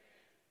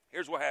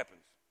 Here's what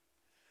happens.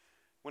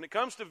 When it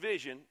comes to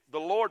vision, the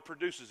Lord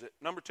produces it.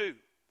 Number 2,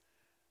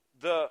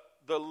 the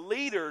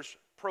leaders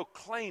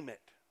proclaim it.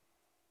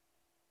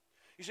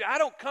 You see, I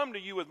don't come to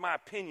you with my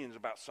opinions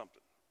about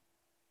something.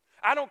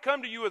 I don't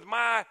come to you with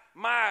my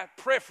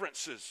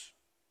preferences.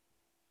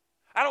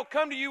 I don't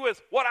come to you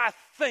with what I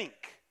think.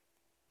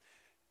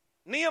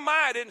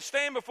 Nehemiah didn't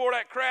stand before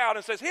that crowd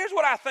and says, here's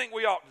what I think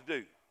we ought to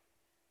do.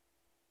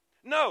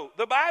 No,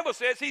 the Bible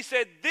says, he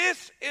said,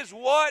 this is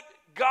what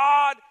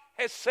God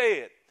has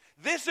said.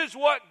 This is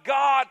what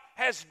God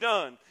has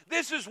done.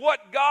 This is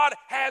what God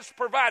has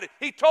provided.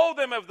 He told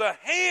them of the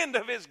hand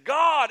of his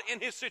God in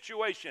his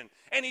situation.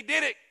 And he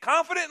did it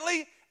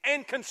confidently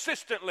and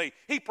consistently.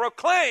 He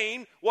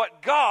proclaimed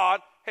what God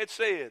had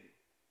said.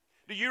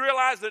 Do you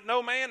realize that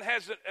no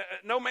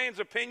man's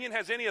opinion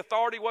has any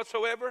authority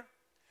whatsoever?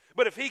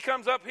 But if he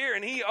comes up here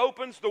and he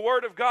opens the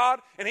Word of God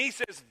and he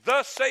says,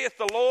 thus saith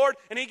the Lord,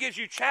 and he gives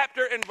you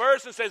chapter and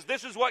verse and says,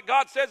 this is what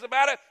God says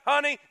about it,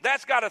 honey,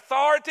 that's got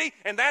authority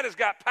and that has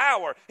got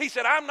power. He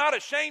said, I'm not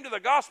ashamed of the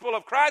gospel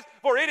of Christ,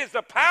 for it is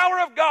the power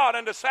of God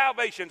unto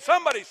salvation.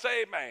 Somebody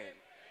say amen.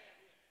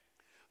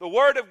 The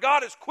Word of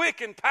God is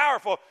quick and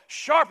powerful,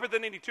 sharper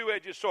than any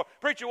two-edged sword.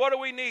 Preacher, what do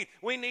we need?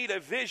 We need a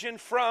vision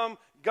from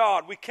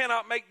God. We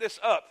cannot make this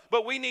up.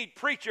 But we need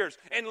preachers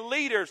and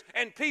leaders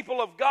and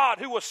people of God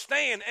who will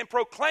stand and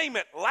proclaim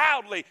it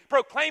loudly,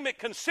 proclaim it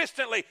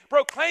consistently,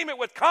 proclaim it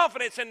with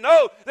confidence, and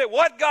know that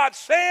what God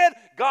said,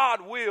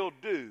 God will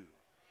do.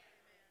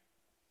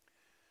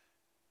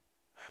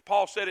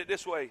 Paul said it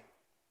this way.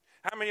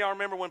 How many of y'all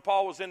remember when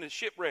Paul was in the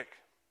shipwreck?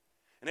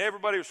 And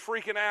everybody was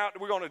freaking out.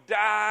 We're going to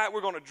die.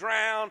 We're going to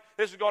drown.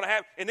 This is going to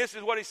happen. And this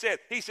is what he said.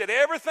 He said,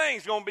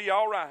 everything's going to be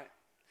all right.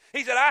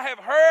 He said, I have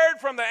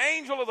heard from the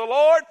angel of the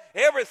Lord.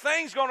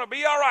 Everything's going to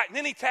be all right. And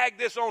then he tagged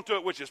this onto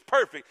it, which is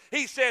perfect.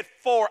 He said,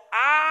 for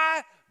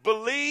I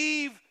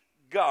believe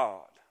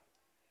God.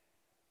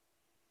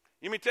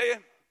 Let me tell you,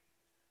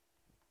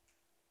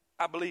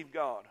 I believe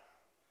God.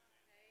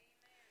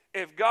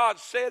 If God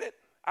said it,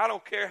 I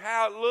don't care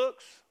how it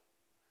looks.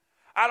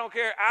 I don't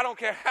care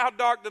how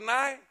dark the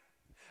night.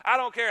 I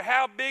don't care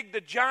how big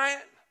the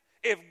giant.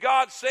 If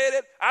God said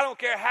it, I don't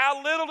care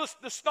how little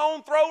the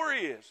stone thrower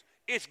is.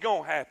 It's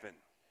going to happen.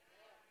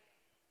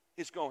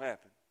 It's going to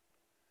happen.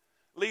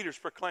 Leaders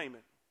proclaim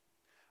it.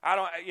 How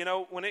many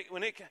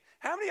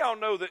of y'all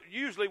know that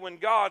usually when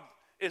God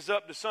is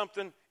up to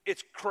something,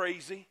 it's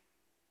crazy?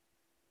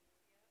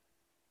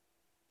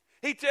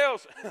 He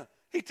tells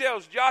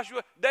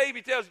Joshua,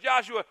 David tells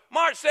Joshua,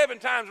 march 7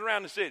 times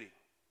around the city.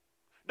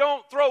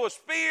 Don't throw a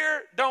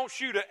spear. Don't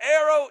shoot an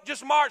arrow.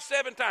 Just march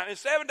 7 times. In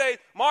 7 days,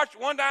 march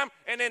 1 time,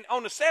 and then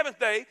on the 7th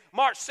day,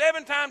 march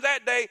 7 times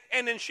that day,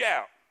 and then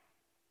shout.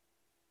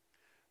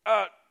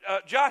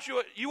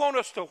 Joshua, you want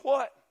us to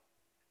what?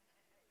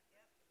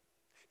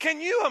 Can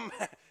you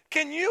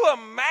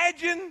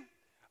imagine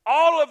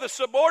all of the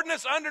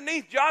subordinates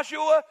underneath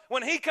Joshua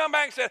when he come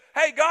back and said,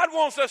 hey, God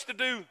wants us to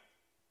do?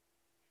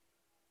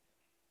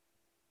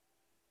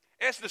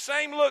 It's the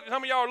same look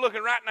some of y'all are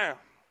looking right now.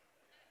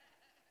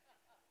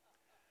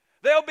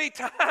 There'll be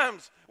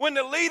times when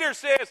the leader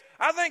says,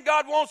 I think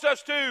God wants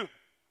us to,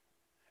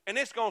 and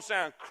it's going to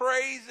sound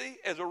crazy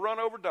as a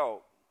run-over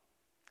dog.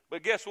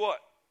 But guess what?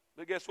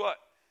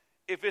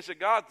 If it's a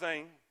God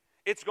thing,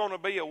 it's going to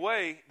be a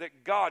way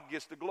that God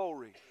gets the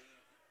glory.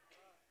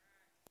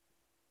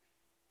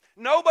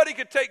 Nobody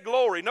could take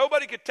glory.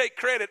 Nobody could take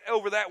credit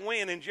over that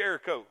win in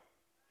Jericho.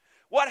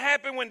 What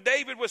happened when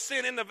David was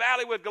sent in the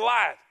valley with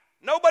Goliath?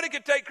 Nobody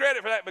could take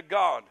credit for that but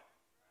God.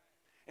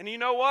 And you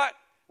know what?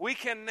 We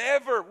can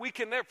never,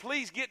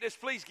 please get this.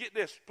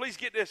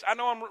 I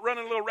know I'm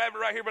running a little rabbit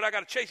right here, but I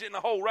got to chase it in the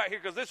hole right here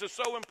because this is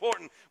so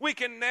important. We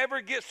can never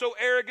get so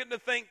arrogant to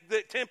think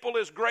that Temple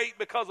is great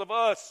because of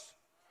us.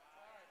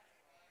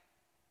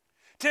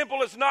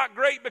 Temple is not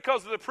great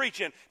because of the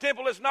preaching.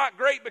 Temple is not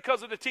great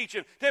because of the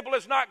teaching. Temple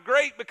is not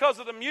great because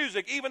of the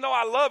music, even though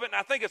I love it and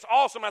I think it's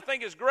awesome. I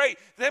think it's great.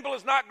 Temple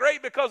is not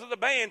great because of the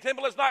band.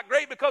 Temple is not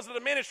great because of the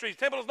ministries.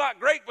 Temple is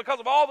not great because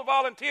of all the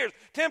volunteers.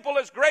 Temple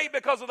is great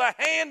because of the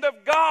hand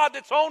of God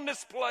that's on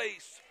this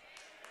place.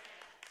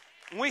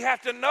 And we have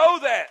to know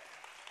that.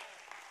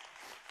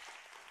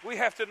 We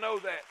have to know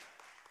that.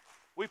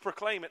 We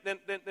proclaim it. Then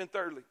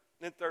thirdly,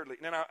 and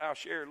then I'll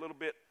share a little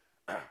bit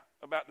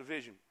about the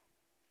vision.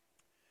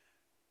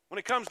 When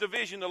it comes to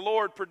vision, the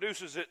Lord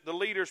produces it. The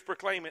leaders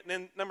proclaim it. And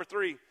then number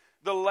 3,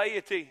 the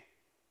laity.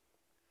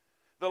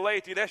 The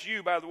laity, that's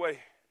you, by the way.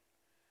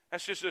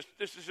 This is just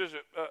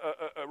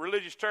a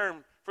religious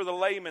term for the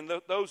laymen,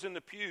 those in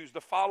the pews,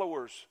 the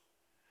followers.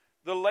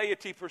 the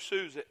laity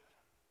pursues it.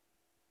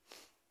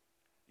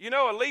 You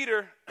know, a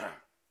leader,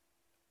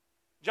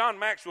 John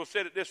Maxwell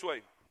said it this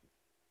way.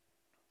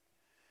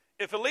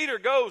 If a leader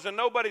goes and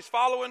nobody's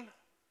following,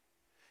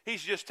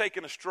 he's just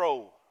taking a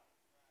stroll.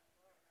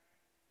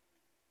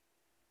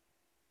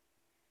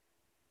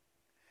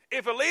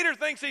 If a leader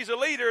thinks he's a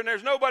leader and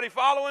there's nobody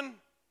following,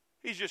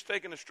 he's just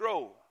taking a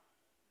stroll.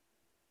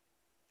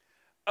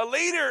 A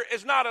leader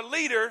is not a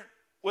leader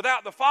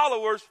without the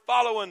followers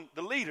following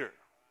the leader.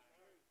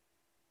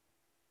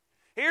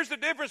 Here's the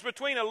difference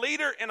between a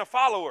leader and a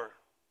follower.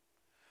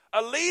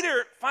 A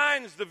leader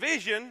finds the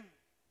vision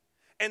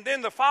and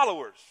then the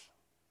followers.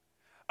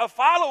 A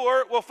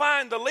follower will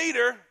find the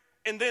leader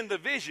and then the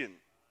vision.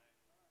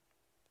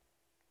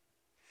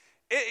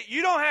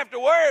 You don't have to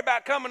worry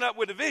about coming up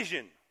with a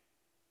vision.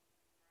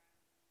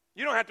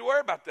 You don't have to worry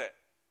about that.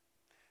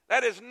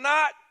 That is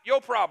not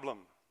your problem.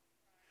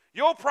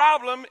 Your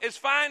problem is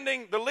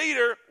finding the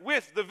leader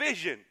with the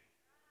vision.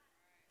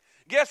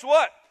 Guess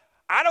what?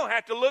 I don't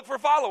have to look for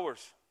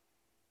followers.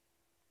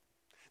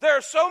 There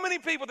are so many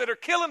people that are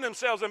killing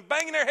themselves and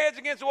banging their heads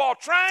against the wall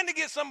trying to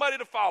get somebody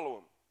to follow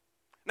them.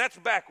 And that's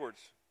backwards.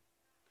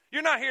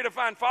 You're not here to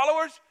find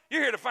followers.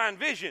 You're here to find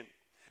vision.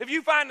 If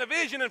you find the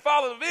vision and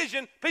follow the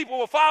vision, people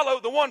will follow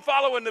the one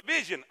following the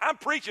vision. I'm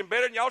preaching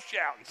better than y'all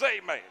shouting. Say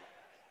amen.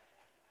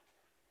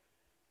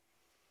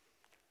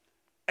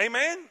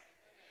 Amen?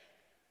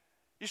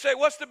 You say,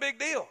 what's the big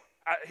deal?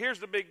 Here's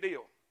the big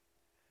deal.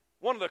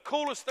 One of the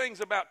coolest things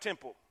about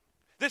Temple,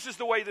 this is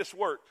the way this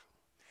worked.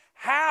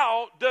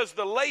 How does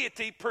the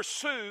laity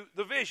pursue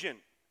the vision?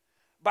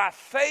 By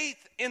faith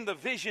in the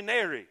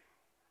visionary.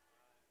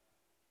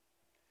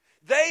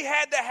 They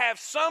had to have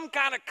some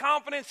kind of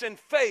confidence and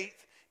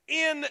faith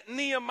in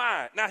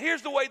Nehemiah. Now,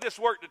 here's the way this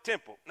worked at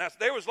Temple. Now,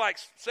 there was like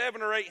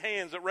 7 or 8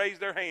 hands that raised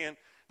their hand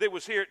that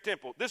was here at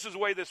Temple. This is the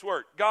way this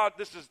worked. God,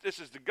 this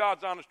is the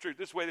God's honest truth.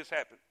 This is the way this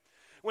happened.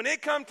 When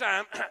it come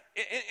time,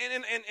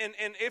 and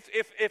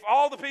if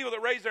all the people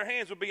that raised their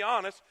hands would be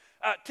honest,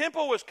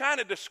 Temple was kind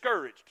of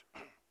discouraged.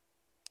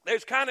 They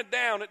was kind of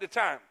down at the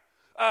time.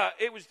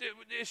 It was,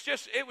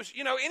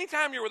 you know,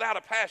 anytime you're without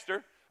a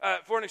pastor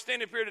for an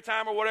extended period of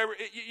time or whatever,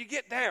 you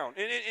get down,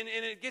 and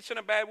it gets in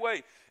a bad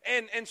way.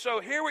 And so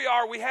here we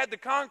are. We had the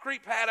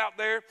concrete pad out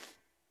there,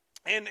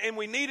 and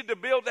we needed to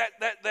build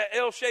that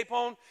L shape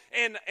on.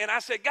 And I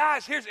said,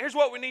 guys, here's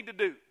what we need to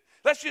do.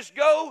 Let's just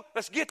go.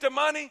 Let's get the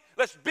money.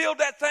 Let's build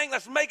that thing.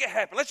 Let's make it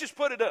happen. Let's just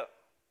put it up.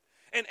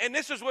 And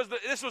this was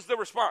the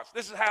response.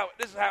 This is how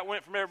it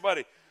went from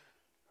everybody.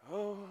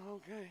 Oh,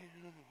 okay.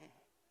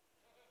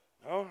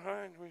 All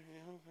right.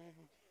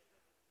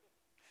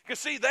 Because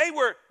see, they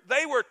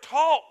were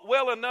taught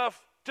well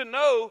enough to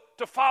know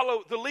to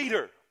follow the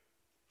leader.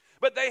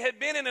 But they had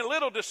been in a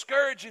little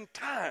discouraging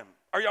time.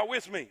 Are y'all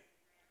with me?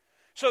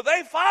 So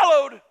they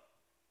followed,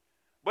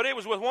 but it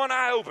was with one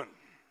eye open.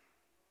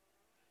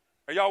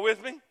 Are y'all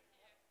with me?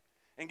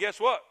 And guess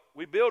what?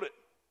 We built it.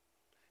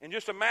 In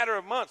just a matter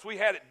of months, we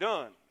had it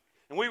done.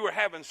 And we were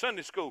having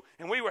Sunday school.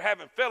 And we were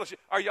having fellowship.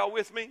 Are y'all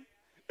with me?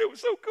 It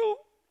was so cool.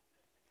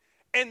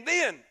 And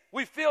then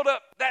we filled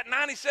up that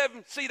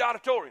 97-seat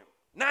auditorium.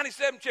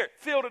 97 chairs.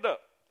 Filled it up.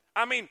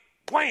 I mean,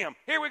 wham,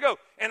 here we go.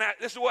 And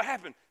this is what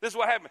happened.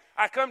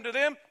 I come to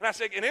them, and I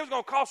said, and it was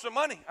going to cost some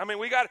money. I mean,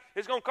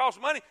 it's going to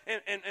cost money.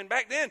 And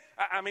back then,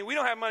 I mean, we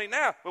don't have money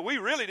now, but we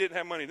really didn't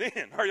have money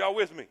then. Are y'all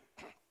with me?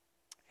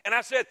 And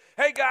I said,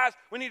 hey, guys,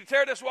 we need to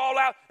tear this wall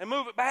out and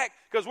move it back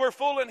because we're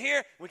full in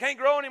here. We can't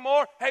grow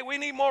anymore. Hey, we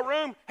need more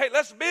room. Hey,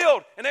 let's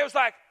build. And they was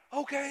like,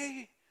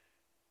 okay.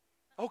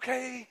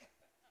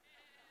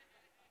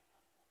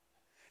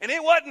 And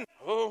it wasn't,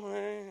 oh,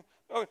 man.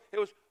 It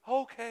was,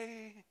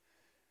 okay.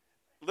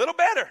 Little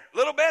better.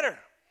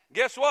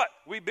 Guess what?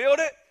 We built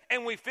it,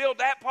 and we filled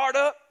that part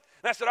up.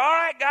 And I said, all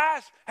right,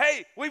 guys,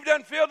 hey, we've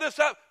done filled this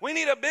up. We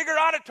need a bigger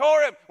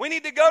auditorium. We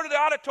need to go to the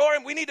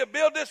auditorium. We need to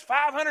build this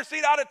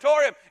 500-seat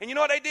auditorium. And you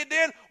know what they did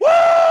then?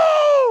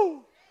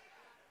 Woo!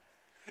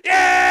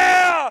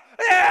 Yeah,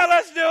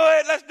 let's do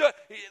it.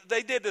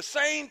 They did the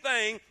same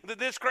thing that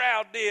this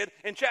crowd did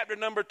in chapter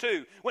number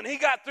 2. When he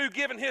got through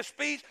giving his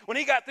speech, when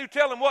he got through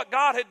telling what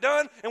God had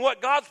done and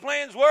what God's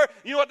plans were,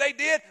 you know what they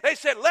did? They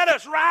said, let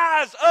us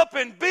rise up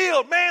and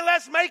build. Man,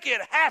 let's make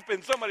it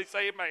happen. Somebody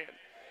say amen.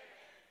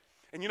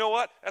 And you know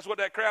what? That's what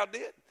that crowd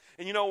did.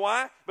 And you know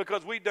why?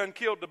 Because we done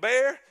killed the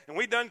bear and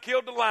we done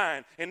killed the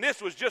lion. And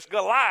this was just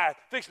Goliath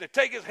fixing to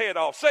take his head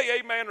off. Say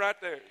amen right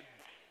there.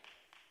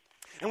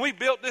 And we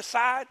built this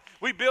side.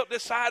 We built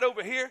this side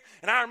over here.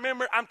 And I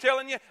remember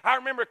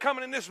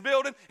coming in this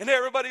building and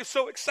everybody was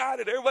so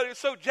excited. Everybody was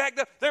so jacked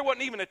up. There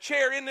wasn't even a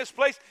chair in this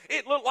place.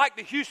 It looked like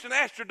the Houston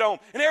Astrodome.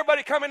 And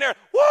everybody come in there,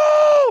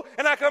 woo!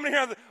 And I come in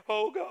here and I said,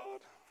 oh,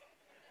 God.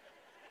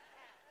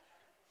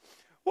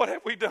 What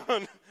have we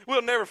done?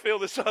 We'll never fill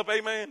this up,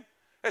 amen?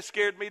 That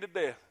scared me to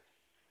death.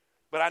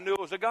 But I knew it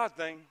was a God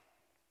thing.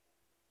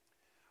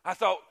 I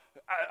thought,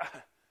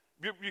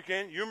 you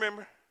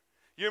remember,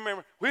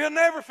 we'll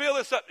never fill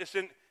this up.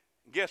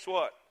 Guess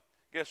what?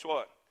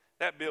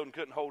 That building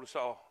couldn't hold us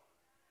all.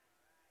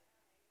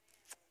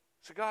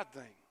 It's a God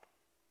thing.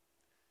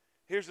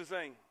 Here's the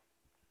thing.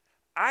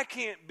 I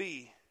can't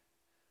be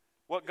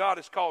what God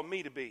has called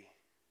me to be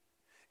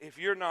if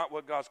you're not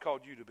what God's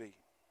called you to be.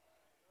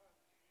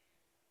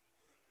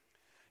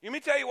 Let me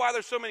tell you why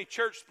there's so many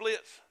church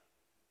splits.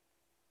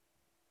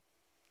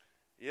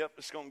 Yep,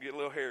 it's going to get a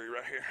little hairy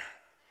right here.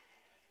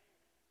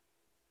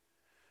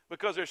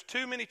 Because there's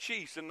too many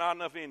chiefs and not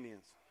enough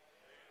Indians.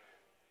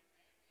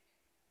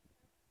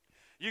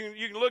 You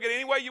can look at it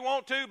any way you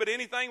want to, but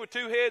anything with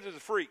two heads is a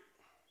freak.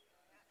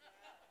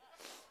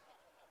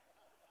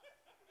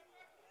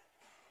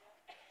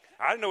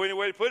 I didn't know any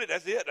way to put it.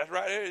 That's it. That's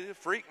right there. It's a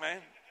freak, man.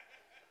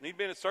 Need to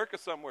be in a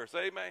circus somewhere.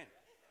 Say amen.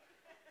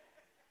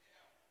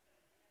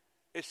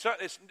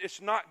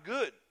 It's not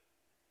good.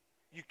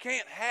 You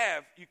can't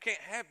have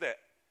that.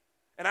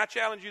 And I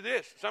challenge you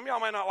this. Some of y'all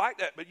may not like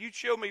that, but you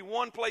show me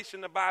one place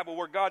in the Bible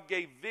where God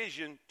gave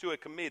vision to a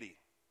committee.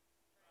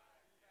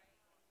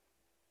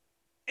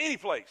 Any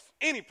place.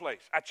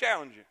 I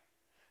challenge you.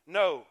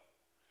 No.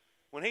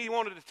 When he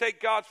wanted to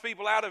take God's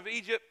people out of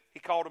Egypt,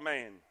 he called a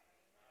man.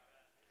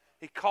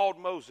 He called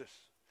Moses.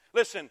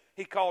 Listen,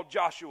 he called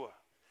Joshua.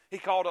 He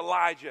called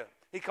Elijah.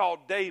 He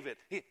called David.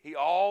 He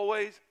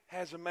always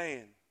has a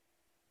man.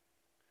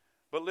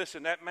 But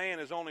listen, that man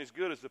is only as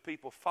good as the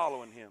people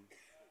following him.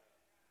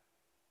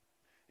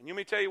 And let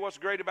me tell you what's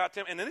great about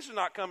Tim. And this is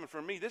not coming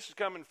from me. This is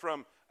coming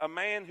from a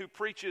man who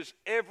preaches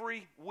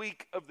every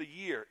week of the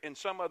year in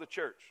some other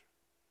church.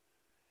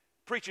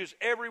 Preaches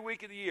every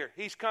week of the year.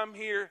 He's come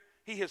here.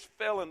 He has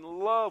fell in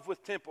love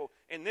with Temple.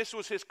 And this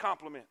was his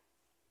compliment.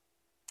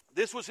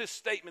 This was his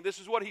statement. This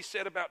is what he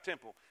said about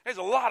Temple. There's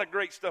a lot of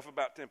great stuff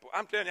about Temple.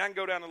 I'm telling you, I can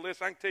go down the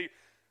list. I can tell you,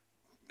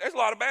 there's a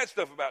lot of bad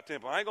stuff about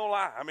Temple. I ain't going to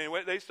lie. I mean,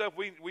 there's stuff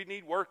we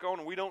need work on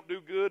and we don't do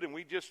good.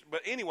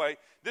 But anyway,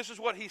 this is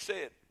what he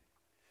said.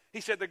 He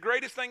said the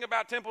greatest thing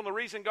about Temple and the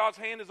reason God's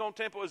hand is on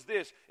Temple is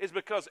this, is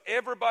because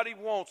everybody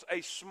wants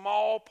a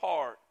small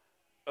part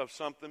of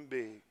something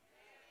big.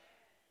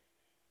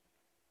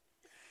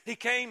 He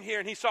came here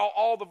and he saw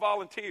all the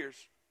volunteers.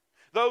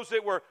 Those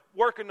that were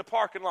working the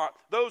parking lot,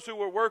 those who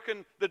were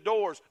working the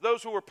doors,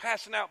 those who were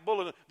passing out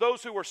bulletins,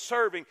 those who were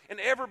serving, and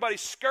everybody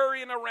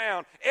scurrying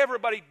around,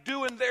 everybody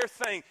doing their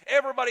thing,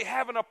 everybody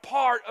having a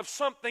part of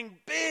something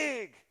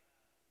big.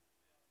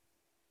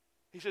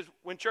 He says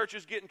when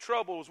churches get in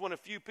trouble is when a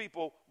few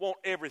people want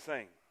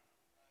everything.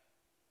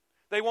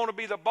 They want to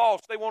be the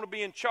boss. They want to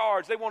be in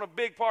charge. They want a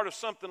big part of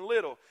something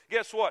little.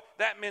 Guess what?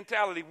 That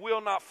mentality will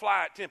not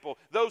fly at Temple.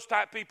 Those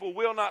type people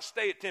will not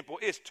stay at Temple.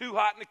 It's too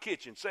hot in the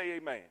kitchen. Say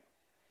amen.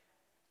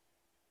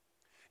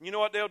 You know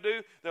what they'll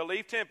do? They'll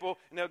leave Temple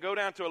and they'll go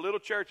down to a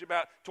little church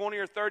about 20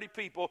 or 30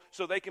 people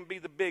so they can be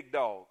the big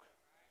dog.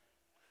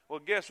 Well,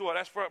 guess what?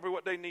 That's probably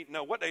what they need.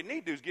 No, what they need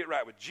to do is get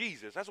right with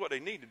Jesus. That's what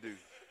they need to do.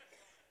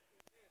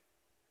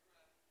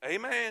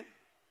 Amen.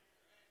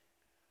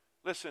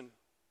 Listen,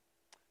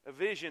 a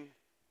vision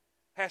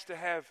has to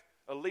have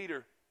a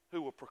leader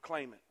who will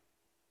proclaim it.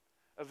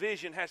 A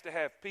vision has to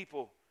have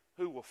people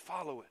who will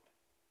follow it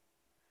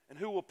and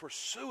who will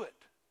pursue it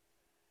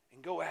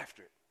and go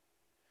after it.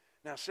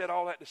 Now, I said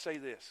all that to say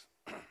this.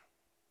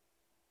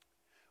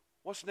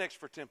 What's next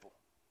for Temple?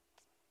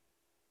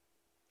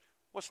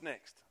 What's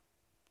next?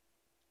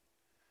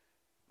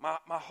 My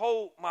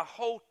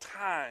whole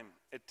time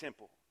at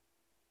Temple,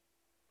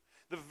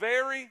 the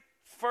very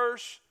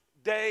first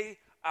day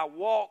I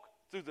walked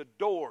through the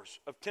doors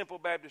of Temple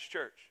Baptist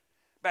Church,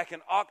 back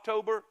in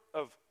October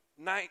of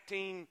 99.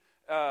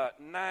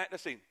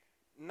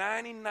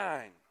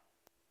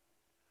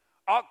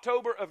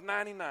 October of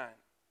 99.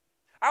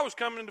 I was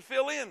coming to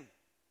fill in.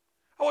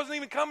 I wasn't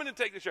even coming to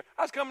take the church.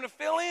 I was coming to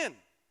fill in.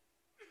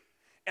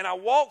 And I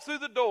walked through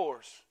the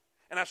doors,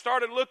 and I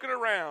started looking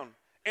around,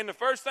 and the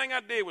first thing I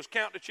did was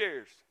count the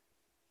chairs.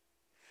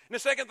 And the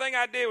second thing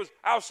I did was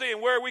I was seeing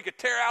where we could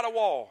tear out a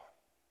wall.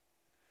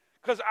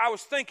 Because I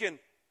was thinking,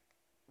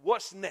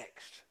 what's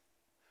next?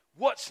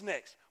 What's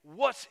next?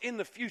 What's in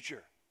the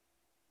future?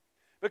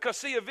 Because,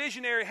 see, a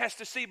visionary has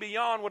to see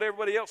beyond what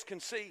everybody else can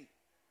see.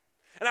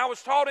 And I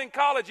was taught in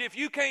college, if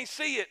you can't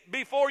see it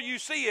before you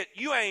see it,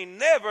 you ain't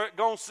never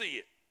going to see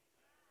it.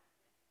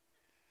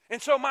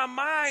 And so my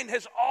mind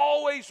has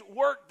always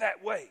worked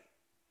that way.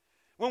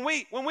 When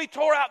we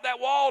tore out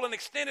that wall and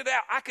extended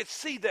out, I could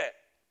see that.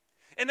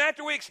 And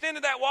after we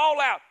extended that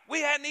wall out, we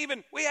hadn't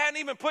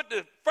even put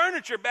the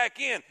furniture back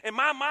in. And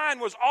my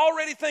mind was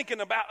already thinking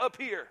about up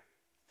here.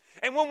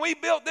 And when we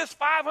built this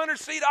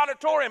 500-seat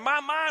auditorium, my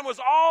mind was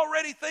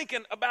already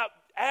thinking about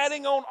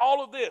adding on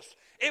all of this.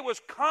 It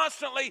was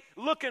constantly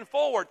looking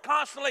forward,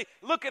 constantly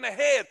looking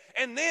ahead.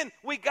 And then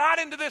we got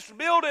into this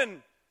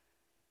building,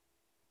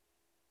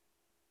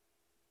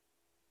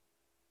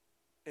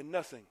 and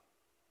nothing.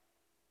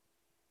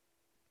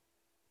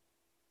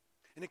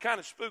 And it kind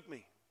of spooked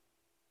me.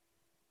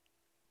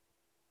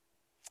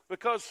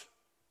 Because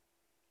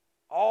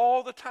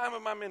all the time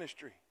of my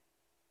ministry,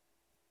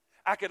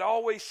 I could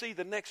always see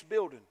the next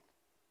building.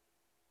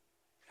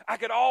 I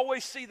could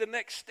always see the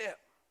next step.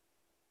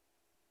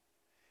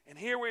 And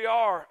here we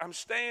are, I'm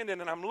standing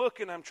and I'm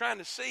looking, I'm trying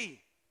to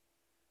see.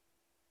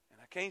 And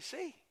I can't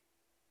see.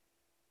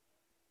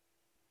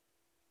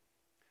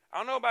 I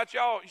don't know about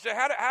y'all. You say,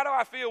 how do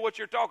I feel what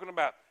you're talking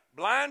about?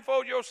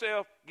 Blindfold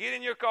yourself, get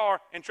in your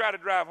car, and try to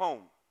drive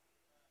home.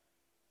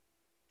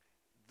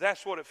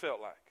 That's what it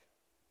felt like.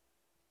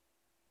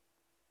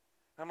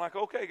 I'm like,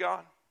 okay,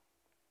 God,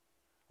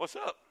 what's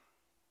up?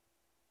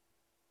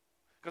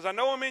 Because I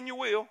know I'm in your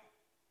will,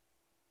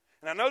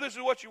 and I know this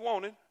is what you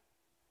wanted.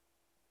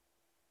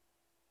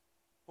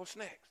 What's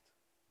next?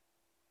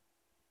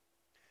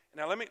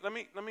 Now let me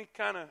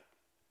kind of.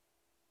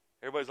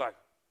 Everybody's like,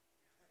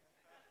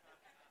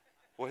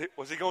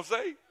 what's he gonna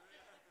say?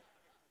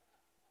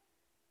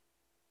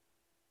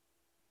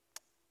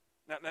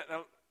 Now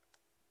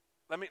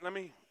let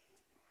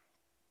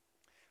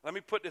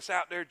me put this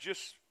out there.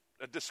 Just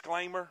a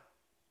disclaimer.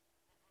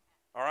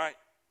 All right,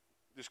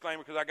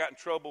 disclaimer, because I got in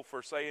trouble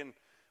for saying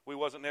we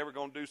wasn't never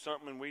going to do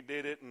something and we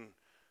did it, and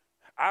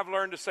I've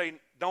learned to say,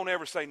 don't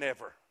ever say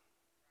never.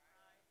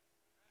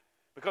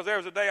 Because there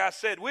was a day I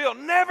said, we'll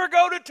never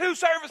go to 2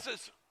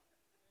 services.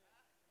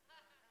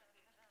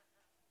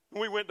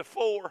 We went to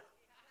 4.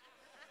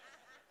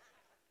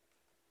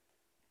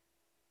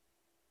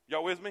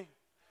 Y'all with me?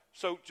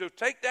 So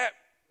take that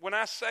when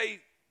I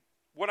say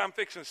what I'm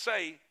fixing to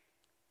say,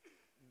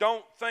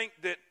 don't think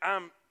that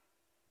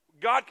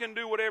God can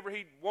do whatever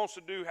he wants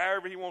to do,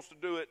 however he wants to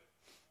do it.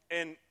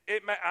 And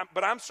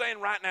but I'm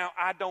saying right now,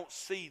 I don't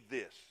see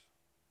this.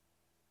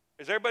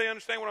 Does everybody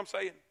understand what I'm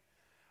saying?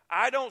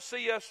 I don't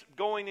see us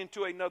going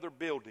into another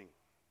building.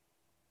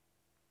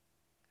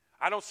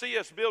 I don't see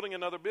us building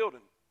another building.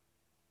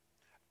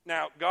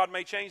 Now, God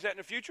may change that in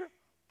the future.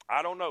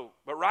 I don't know.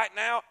 But right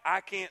now,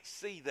 I can't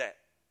see that.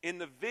 In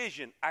the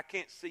vision, I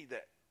can't see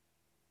that.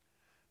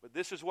 But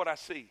this is what I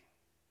see.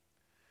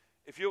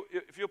 If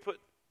you'll put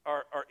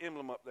our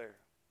emblem up there.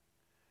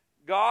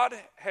 God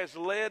has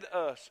led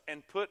us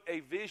and put a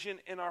vision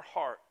in our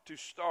heart to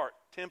start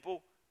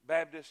Temple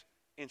Baptist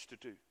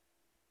Institute.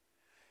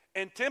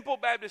 And Temple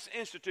Baptist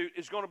Institute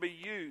is going to be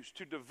used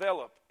to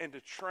develop and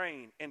to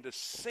train and to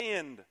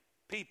send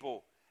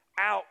people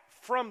out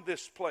from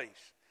this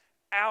place,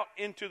 out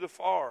into the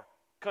far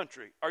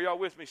country. Are y'all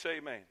with me? Say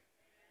amen.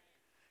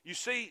 You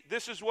see,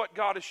 this is what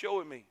God is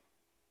showing me.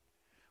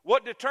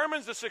 What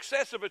determines the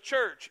success of a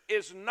church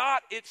is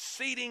not its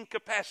seating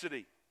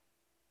capacity.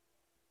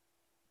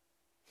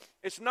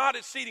 It's not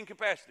its seating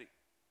capacity.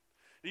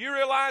 Do you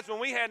realize when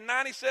we had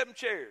 97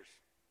 chairs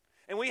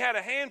and we had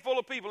a handful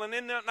of people, and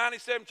in that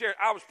 97 chairs,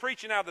 I was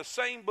preaching out of the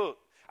same book.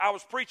 I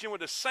was preaching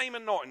with the same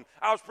anointing.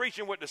 I was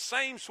preaching with the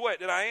same sweat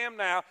that I am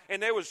now,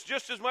 and there was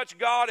just as much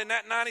God in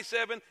that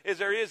 97 as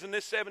there is in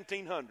this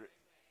 1,700.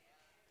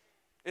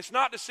 It's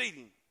not the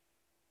seating.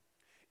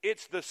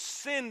 It's the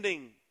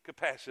sending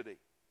capacity.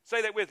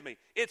 Say that with me.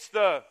 It's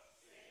the...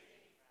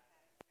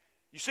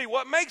 You see,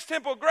 what makes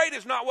Temple great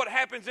is not what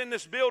happens in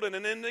this building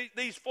and in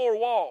these 4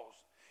 walls.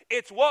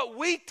 It's what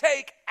we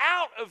take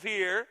out of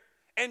here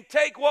and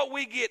take what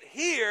we get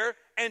here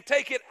and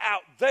take it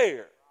out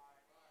there.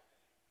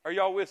 Are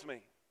y'all with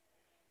me?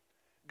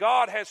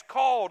 God has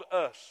called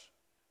us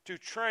to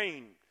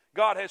train.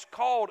 God has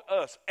called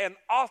us and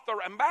author.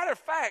 As a matter of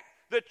fact,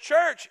 the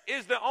church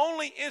is the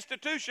only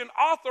institution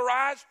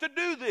authorized to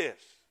do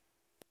this.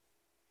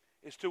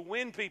 Is to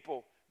win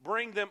people,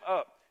 bring them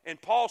up. And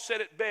Paul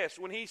said it best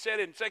when he said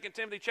in 2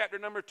 Timothy chapter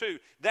number 2,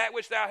 that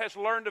which thou hast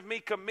learned of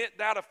me commit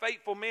thou to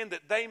faithful men,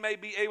 that they may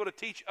be able to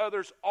teach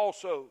others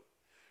also.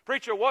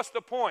 Preacher, what's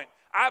the point?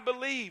 I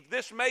believe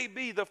this may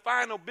be the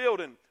final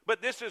building,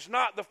 but this is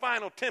not the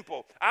final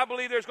temple. I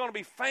believe there's going to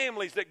be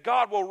families that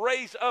God will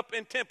raise up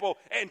in Temple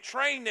and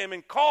train them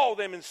and call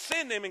them and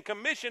send them and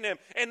commission them,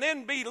 and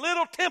then be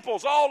little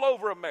temples all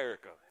over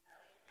America.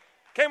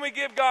 Can we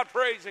give God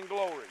praise and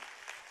glory?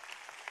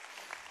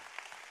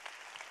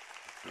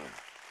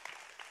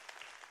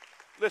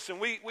 Listen,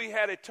 we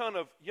had a ton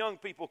of young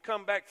people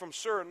come back from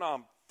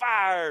Suriname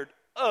fired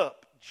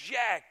up,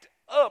 jacked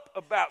up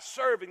about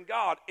serving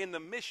God in the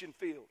mission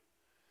field.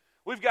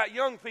 We've got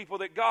young people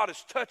that God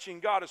is touching,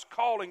 God is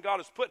calling,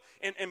 God is put.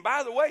 And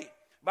by the way,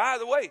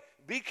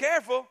 be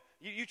careful.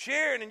 You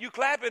cheering and you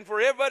clapping for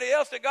everybody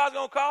else that God's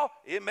going to call.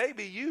 It may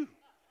be you.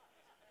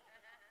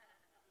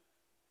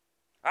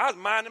 I was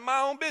minding my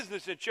own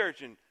business in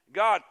church and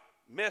God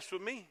messed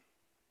with me.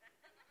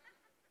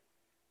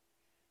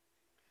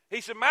 He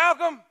said,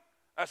 Malcolm,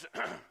 I said,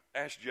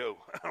 ask Joe.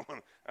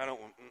 I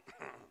don't want.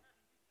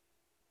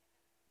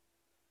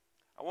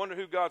 I wonder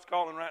who God's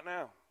calling right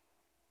now.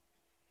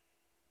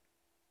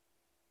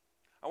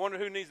 I wonder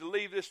who needs to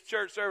leave this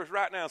church service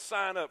right now and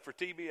sign up for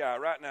TBI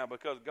right now,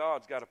 because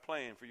God's got a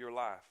plan for your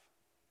life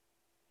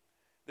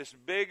that's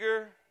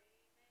bigger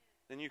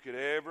than you could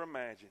ever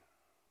imagine.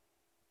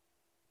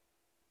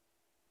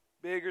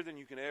 Bigger than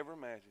you can ever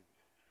imagine.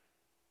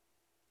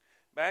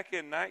 Back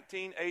in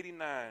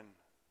 1989,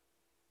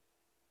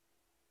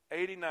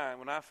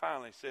 when I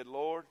finally said,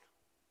 Lord,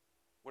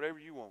 whatever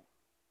you want.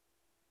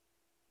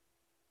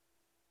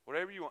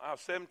 Whatever you want. I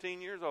was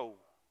 17 years old.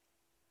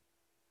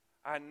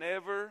 I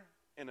never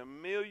in a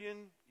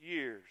million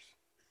years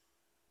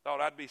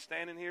thought I'd be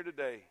standing here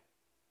today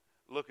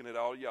looking at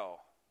all y'all.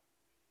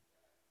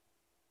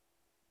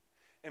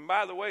 And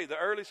by the way, the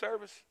early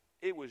service,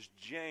 it was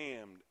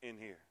jammed in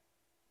here.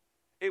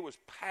 It was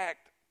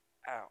packed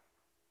out.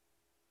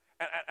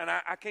 And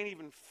I can't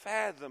even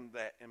fathom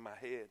that in my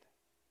head.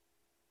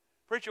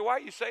 Preacher, why are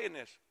you saying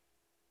this?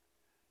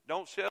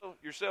 Don't sell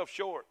yourself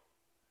short,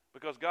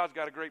 because God's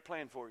got a great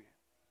plan for you.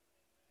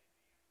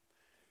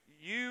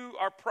 You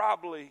are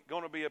probably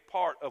going to be a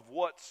part of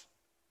what's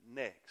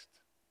next.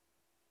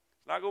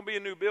 It's not going to be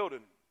a new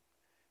building.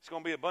 It's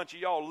going to be a bunch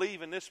of y'all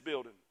leaving this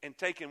building and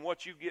taking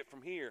what you get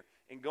from here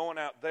and going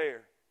out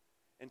there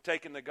and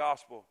taking the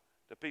gospel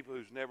to people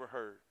who's never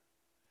heard.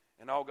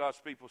 And all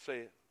God's people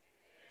said,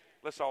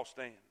 let's all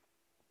stand.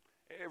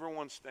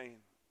 Everyone stand.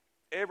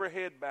 Every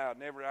head bowed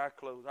and every eye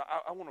closed.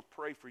 I want to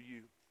pray for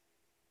you.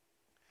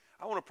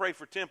 I want to pray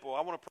for Temple.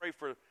 I want to pray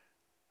for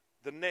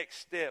the next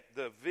step,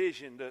 the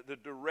vision, the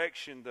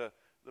direction, the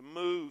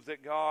move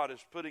that God is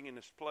putting in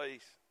this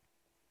place.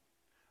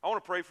 I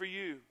want to pray for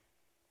you.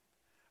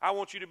 I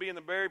want you to be in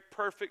the very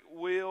perfect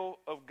will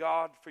of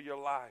God for your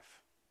life.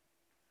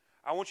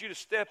 I want you to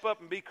step up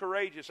and be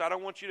courageous. I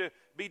don't want you to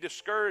be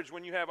discouraged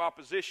when you have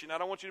opposition. I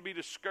don't want you to be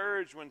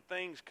discouraged when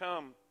things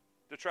come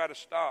to try to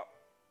stop.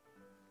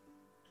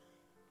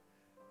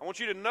 I want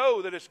you to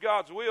know that it's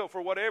God's will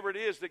for whatever it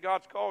is that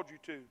God's called you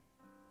to.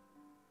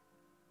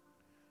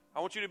 I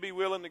want you to be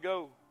willing to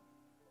go.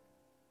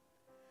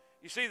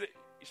 You see,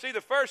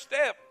 the first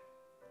step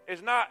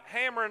is not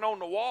hammering on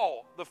the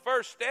wall. The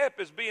first step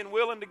is being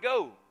willing to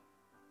go.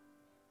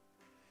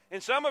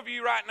 And some of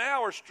you right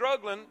now are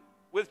struggling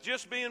with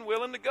just being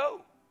willing to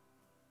go.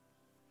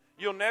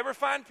 You'll never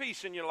find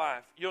peace in your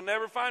life. You'll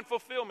never find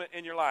fulfillment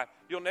in your life.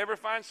 You'll never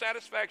find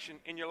satisfaction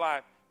in your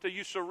life till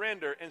you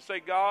surrender and say,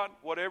 God,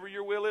 whatever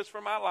your will is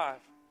for my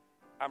life,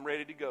 I'm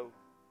ready to go.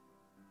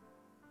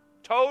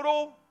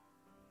 Total,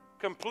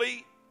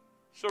 complete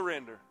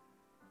surrender.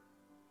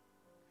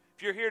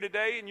 If you're here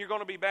today and you're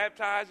going to be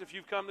baptized, if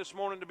you've come this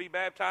morning to be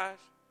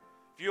baptized,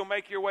 if you'll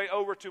make your way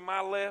over to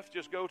my left,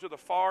 just go to the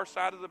far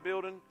side of the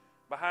building.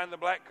 Behind the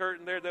black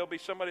curtain there'll be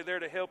somebody there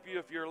to help you.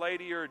 If you're a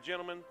lady or a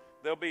gentleman,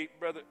 there'll be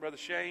Brother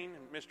Shane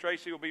and Miss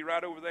Tracy will be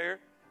right over there.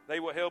 They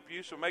will help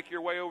you. So make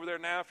your way over there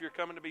now if you're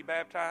coming to be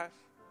baptized.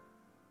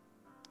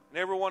 And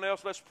everyone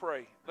else, let's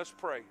pray. Let's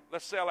pray.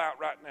 Let's sell out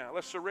right now.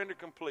 Let's surrender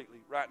completely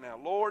right now.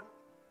 Lord,